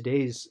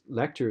today's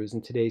lectures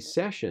and today's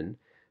session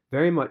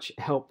very much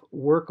help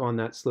work on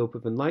that slope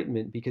of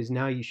enlightenment, because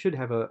now you should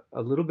have a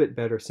little bit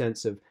better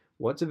sense of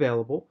what's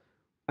available,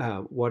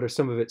 what are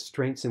some of its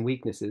strengths and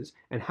weaknesses,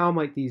 and how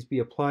might these be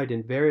applied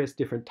in various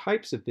different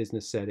types of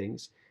business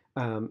settings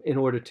in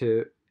order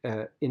to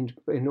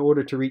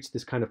reach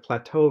this kind of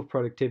plateau of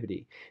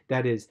productivity.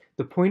 That is,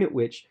 the point at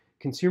which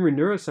consumer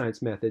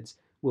neuroscience methods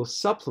will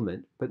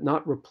supplement but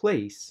not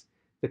replace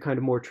the kind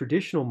of more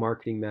traditional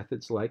marketing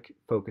methods like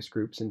focus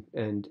groups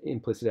and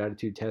implicit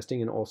attitude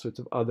testing and all sorts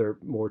of other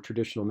more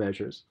traditional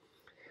measures,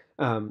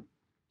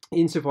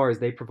 insofar as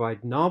they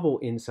provide novel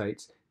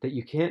insights that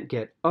you can't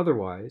get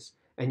otherwise,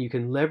 and you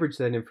can leverage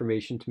that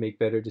information to make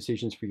better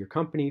decisions for your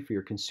company, for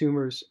your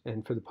consumers,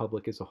 and for the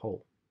public as a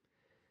whole.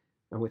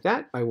 And with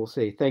that, I will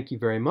say thank you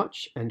very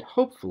much, and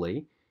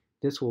hopefully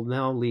this will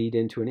now lead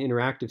into an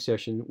interactive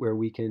session where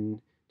we can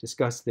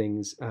discuss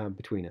things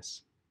between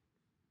us.